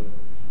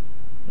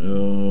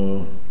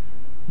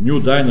new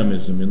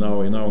dynamism in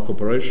our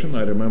cooperation.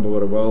 I remember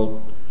very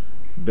well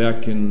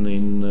back in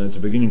the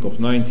beginning of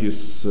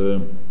 90s,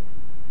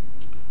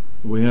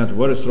 we had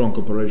very strong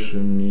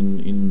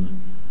cooperation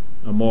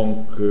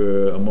among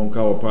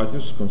our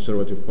parties,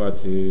 Conservative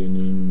Party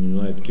in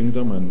United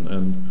Kingdom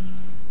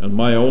and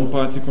my own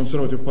party,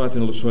 Conservative Party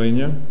in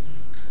Lithuania,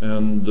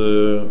 and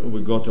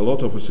we got a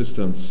lot of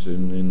assistance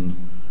in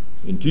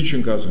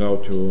teaching us how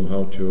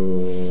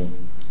to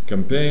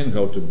campaign,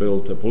 how to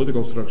build a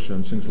political structure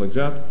and things like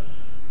that.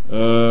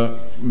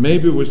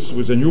 Maybe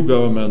with a new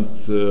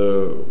government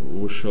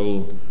we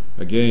shall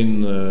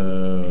again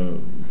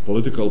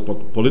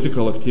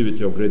political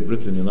activity of Great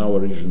Britain in our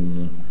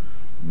region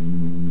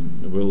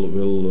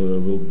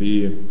will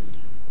be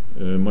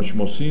much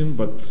more seen,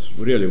 but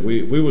really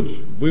we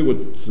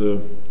would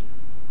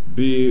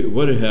be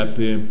very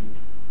happy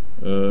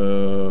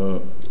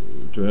to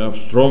have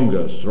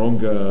stronger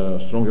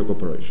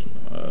cooperation.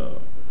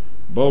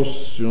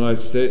 Both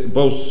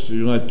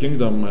United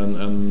Kingdom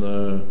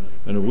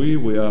and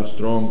we are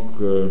strong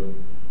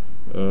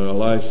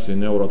allies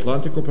in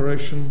Euro-Atlantic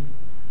cooperation.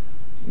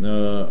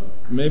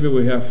 Maybe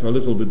we have a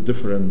little bit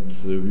different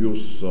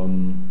views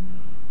on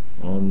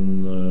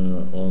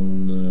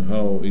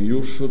how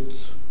EU should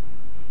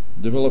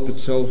develop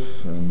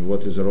itself and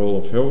what is the role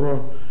of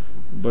euro,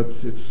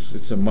 but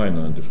it's a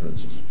minor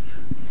differences.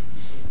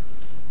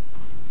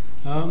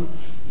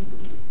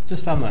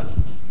 Just down there.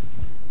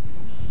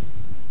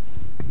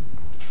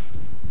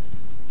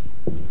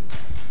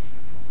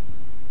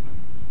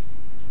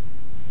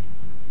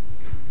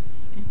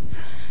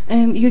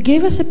 You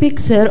gave us a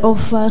picture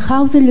of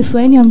how the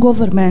Lithuanian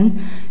government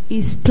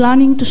is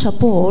planning to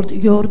support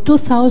your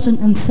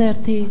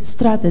 2030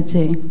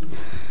 strategy.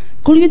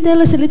 Could you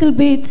tell us a little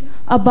bit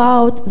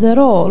about the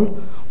role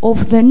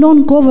of the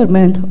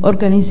non-government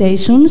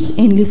organizations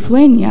in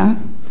Lithuania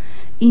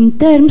in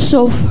terms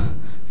of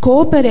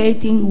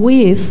cooperating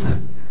with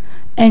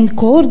and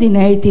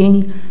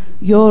coordinating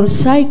your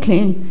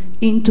cycling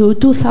into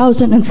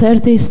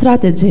 2030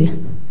 strategy?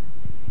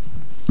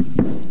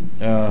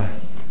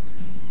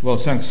 Well,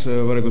 thanks.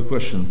 Very good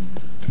question.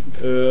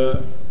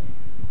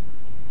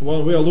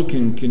 Well, we are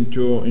looking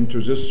into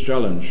this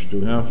challenge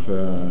to have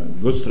a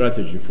good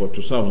strategy for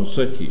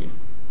 2030.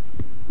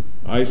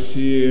 I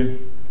see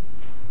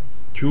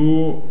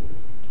two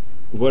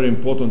very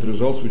important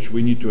results which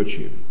we need to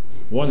achieve.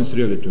 One is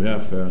really to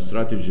have a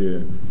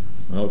strategy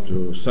how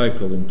to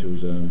cycle into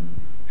the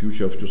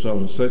future of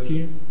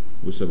 2030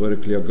 with a very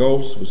clear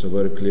goals, with a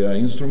very clear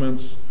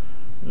instruments,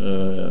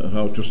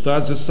 how to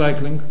start this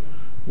cycling,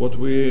 what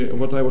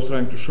I was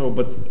trying to show.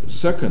 But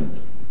second,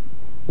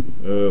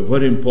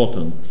 very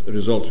important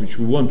result which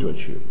we want to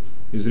achieve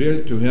is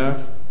really to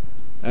have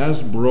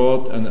as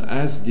broad and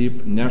as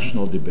deep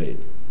national debate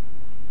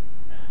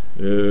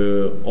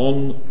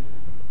on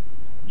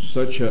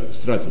such a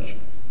strategy.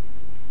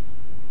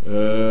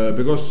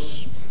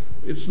 Because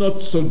it's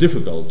not so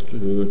difficult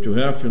to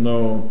have,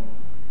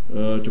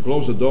 to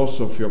close the doors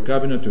of your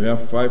cabinet, to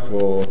have 5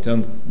 or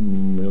 10,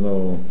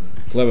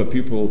 clever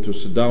people to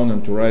sit down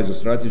and to write the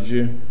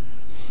strategy,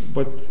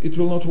 but it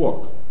will not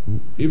work.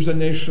 If the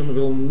nation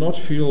will not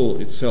feel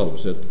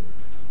itself that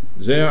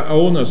they are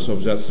owners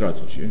of that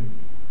strategy,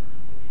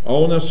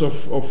 owners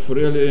of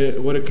really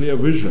very clear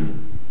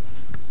vision,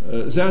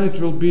 then it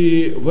will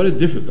be very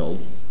difficult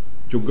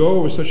to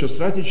go with such a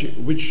strategy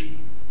which,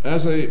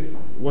 as I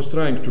was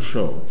trying to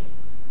show,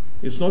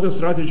 it's not a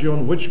strategy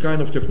on which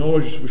kind of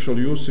technologies we shall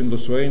use in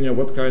Lithuania,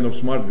 what kind of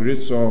smart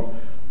grids or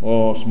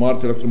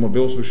smart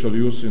electromobiles we shall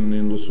use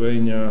in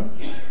Lithuania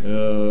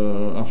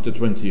after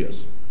 20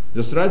 years.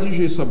 The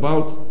strategy is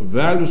about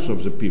values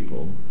of the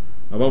people,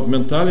 about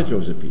mentality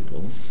of the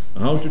people,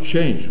 how to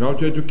change, how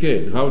to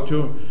educate, how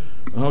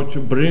to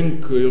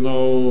bring,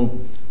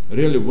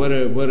 really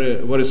very, very,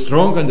 very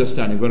strong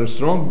understanding, very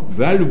strong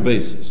value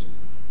basis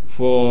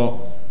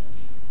for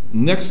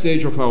next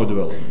stage of our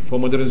development, for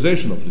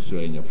modernization of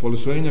Lithuania, for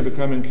Lithuania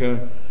becoming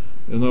a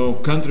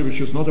country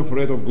which is not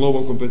afraid of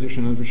global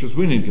competition and which is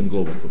winning in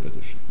global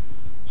competition.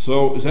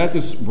 So that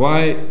is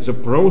why the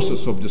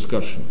process of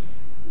discussion,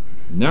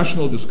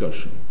 national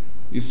discussion,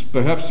 is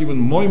perhaps even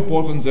more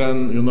important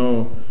than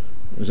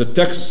the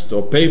text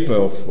or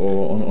paper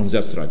on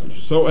that strategy.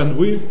 So, and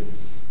we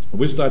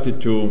started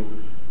to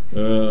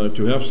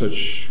have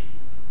such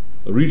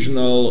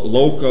regional,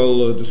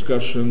 local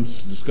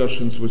discussions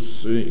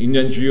with in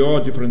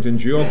NGO, different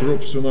NGO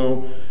groups,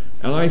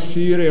 and I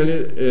see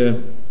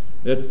really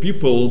that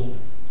people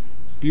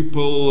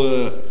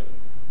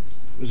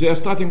they are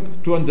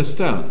starting to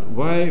understand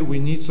why we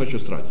need such a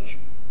strategy.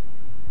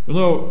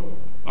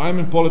 I'm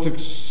in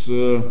politics.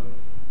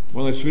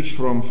 When I switched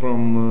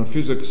from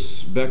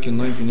physics back in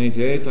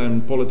 1988, I'm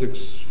in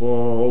politics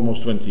for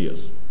almost 20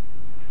 years.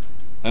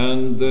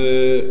 And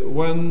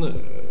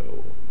when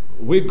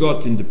we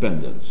got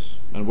independence,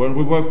 and when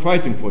we were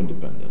fighting for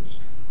independence,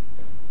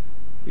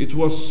 it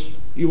looks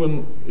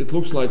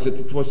like that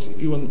it was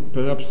even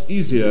perhaps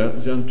easier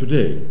than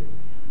today.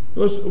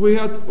 Because we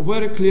had a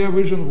very clear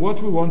vision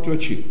what we want to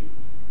achieve,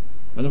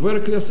 and a very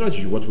clear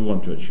strategy what we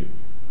want to achieve.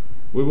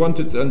 We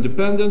wanted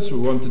independence, we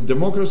wanted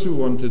democracy, we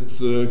wanted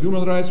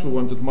human rights, we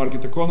wanted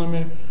market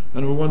economy,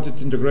 and we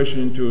wanted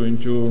integration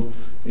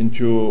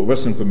into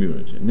Western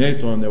community,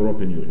 NATO and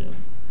European Union.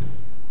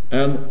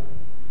 And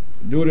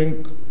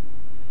during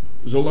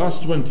the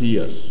last 20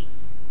 years,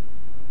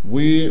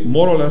 we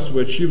more or less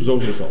achieved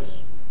those results.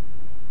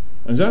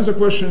 And then the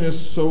question is,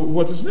 so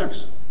what is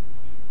next?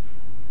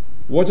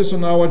 What is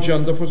on our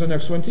agenda for the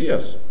next 20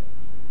 years?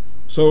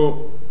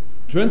 So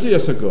 20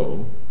 years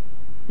ago,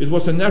 it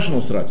was a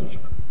national strategy.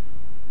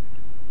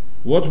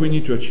 What we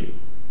need to achieve.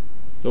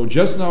 So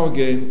just now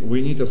again,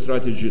 we need a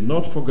strategy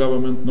not for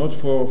government, not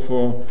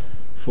for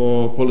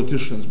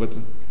politicians, but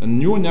a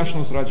new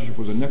national strategy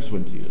for the next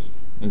 20 years.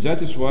 And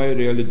that is why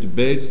really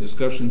debates,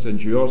 discussions,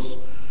 NGOs,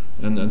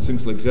 and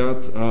things like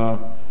that are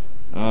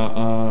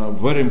a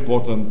very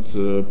important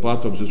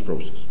part of this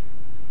process.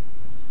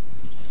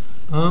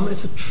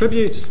 It's a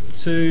tribute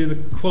to the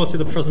quality of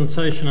the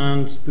presentation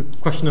and the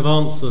question of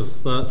answers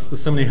that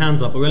there's so many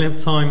hands up, but we only have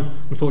time,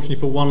 unfortunately,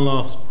 for one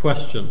last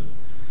question.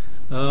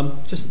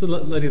 Just the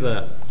lady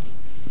there.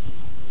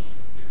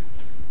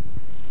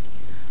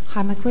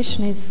 Hi, my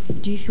question is,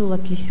 do you feel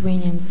that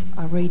Lithuanians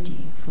are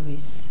ready for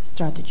this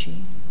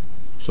strategy?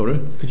 Sorry?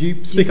 Could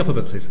you speak up a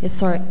bit, please? Yes,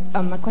 sorry.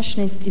 My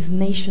question is the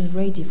nation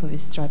ready for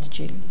this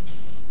strategy?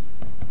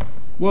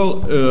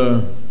 Well,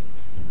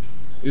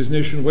 is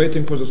nation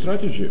waiting for the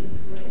strategy?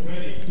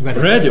 Ready.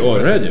 Ready.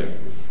 Oh, ready.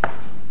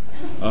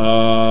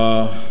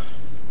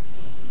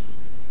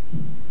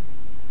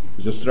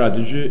 The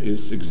strategy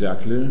is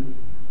exactly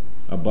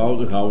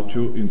about how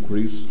to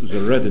increase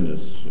the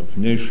readiness of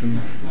nation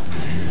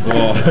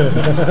for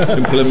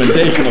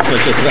implementation of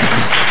such a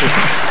strategy.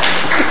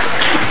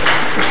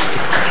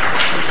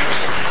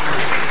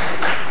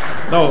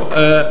 No,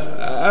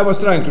 I was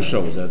trying to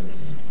show that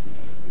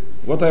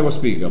what I was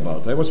speaking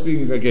about. I was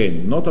speaking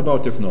again, not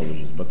about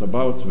technologies, but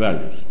about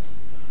values.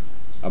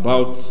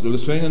 About the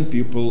Lithuanian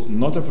people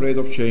not afraid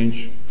of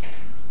change,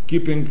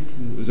 keeping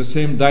the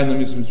same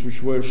dynamism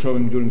which we were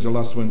showing during the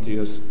last 20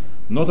 years,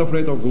 not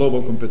afraid of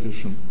global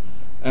competition.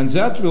 And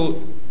that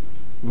will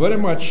very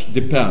much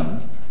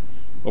depend,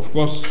 of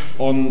course,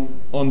 on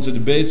the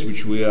debates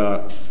which we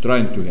are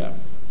trying to have,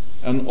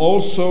 and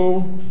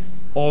also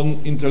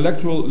on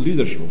intellectual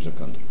leadership of the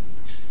country.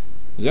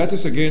 That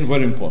is again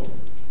very important.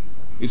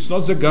 It's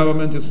not the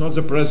government, it's not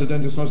the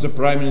president, it's not the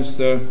prime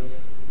minister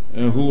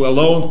who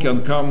alone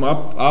can come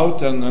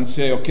out and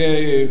say,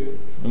 okay,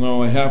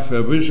 I have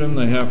a vision,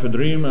 I have a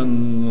dream,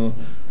 and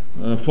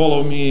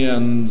follow me,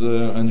 and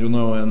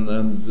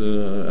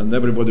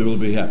everybody will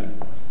be happy.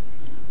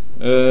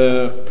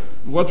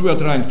 What we are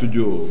trying to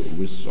do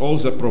with all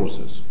the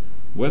process,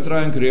 we're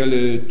trying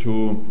really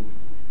to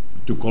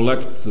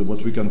collect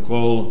what we can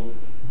call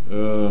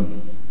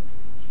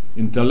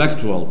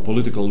intellectual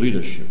political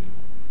leadership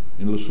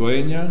in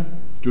Lithuania,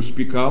 to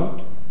speak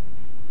out,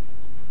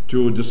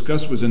 to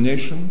discuss with the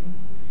nation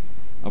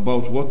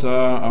about what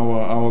are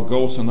our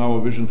goals and our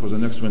vision for the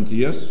next 20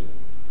 years.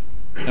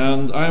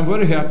 And I am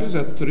very happy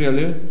that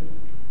really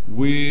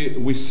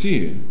we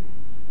see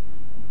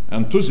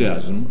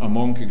enthusiasm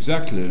among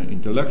exactly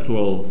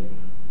intellectual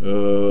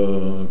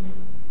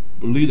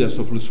leaders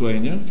of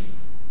Lithuania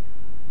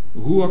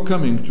who are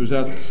coming to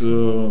that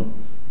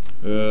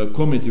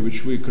committee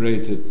which we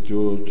created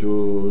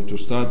to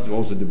start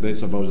all the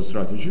debates about the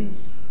strategy,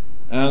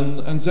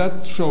 and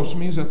that shows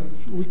me that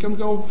we can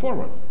go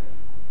forward.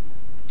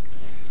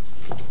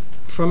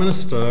 Prime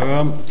Minister,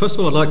 first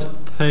of all, I'd like to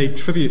pay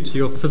tribute to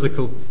your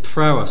physical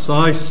prowess.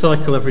 I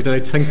cycle every day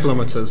 10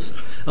 kilometres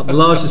up the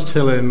largest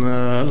hill in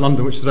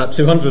London, which is about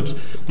 200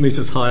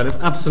 metres high, and it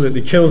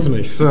absolutely kills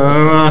me. So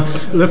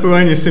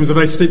Lithuania seems a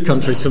very steep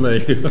country to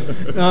me.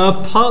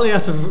 Partly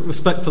out of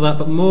respect for that,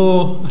 but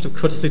more out of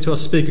courtesy to our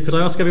speaker, could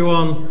I ask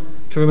everyone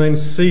to remain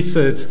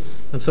seated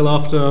until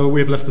after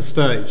we've left the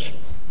stage?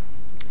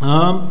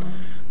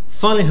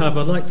 Finally,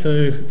 however, I'd like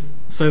to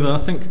say that I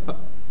think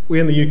we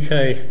in the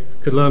UK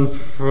could learn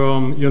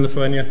from you in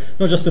Lithuania,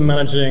 not just in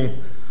managing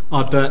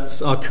our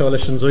debts, our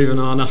coalitions, or even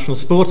our national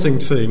sporting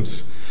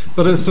teams.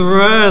 But it's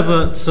rare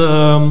that,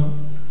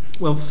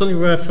 certainly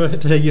rare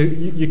to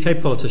hear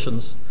UK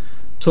politicians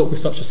talk with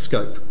such a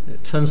scope.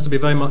 It tends to be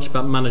very much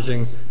about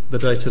managing the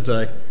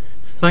day-to-day.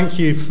 Thank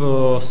you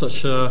for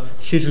such a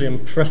hugely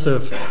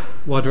impressive,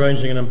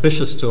 wide-ranging and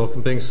ambitious talk,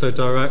 and being so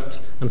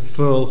direct and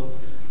full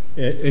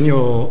in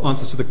your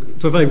answers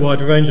to a very wide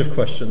range of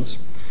questions.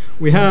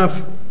 We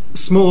have a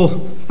small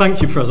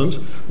thank you present.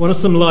 One is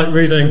some light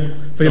reading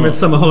for your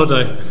midsummer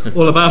holiday,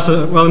 all about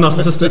it, rather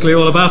narcissistically,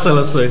 all about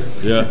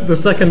LSE. Yeah. The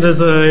second is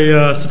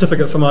a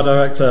certificate from our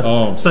director,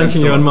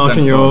 thanking you and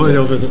marking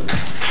your visit.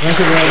 Thank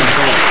you very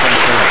much.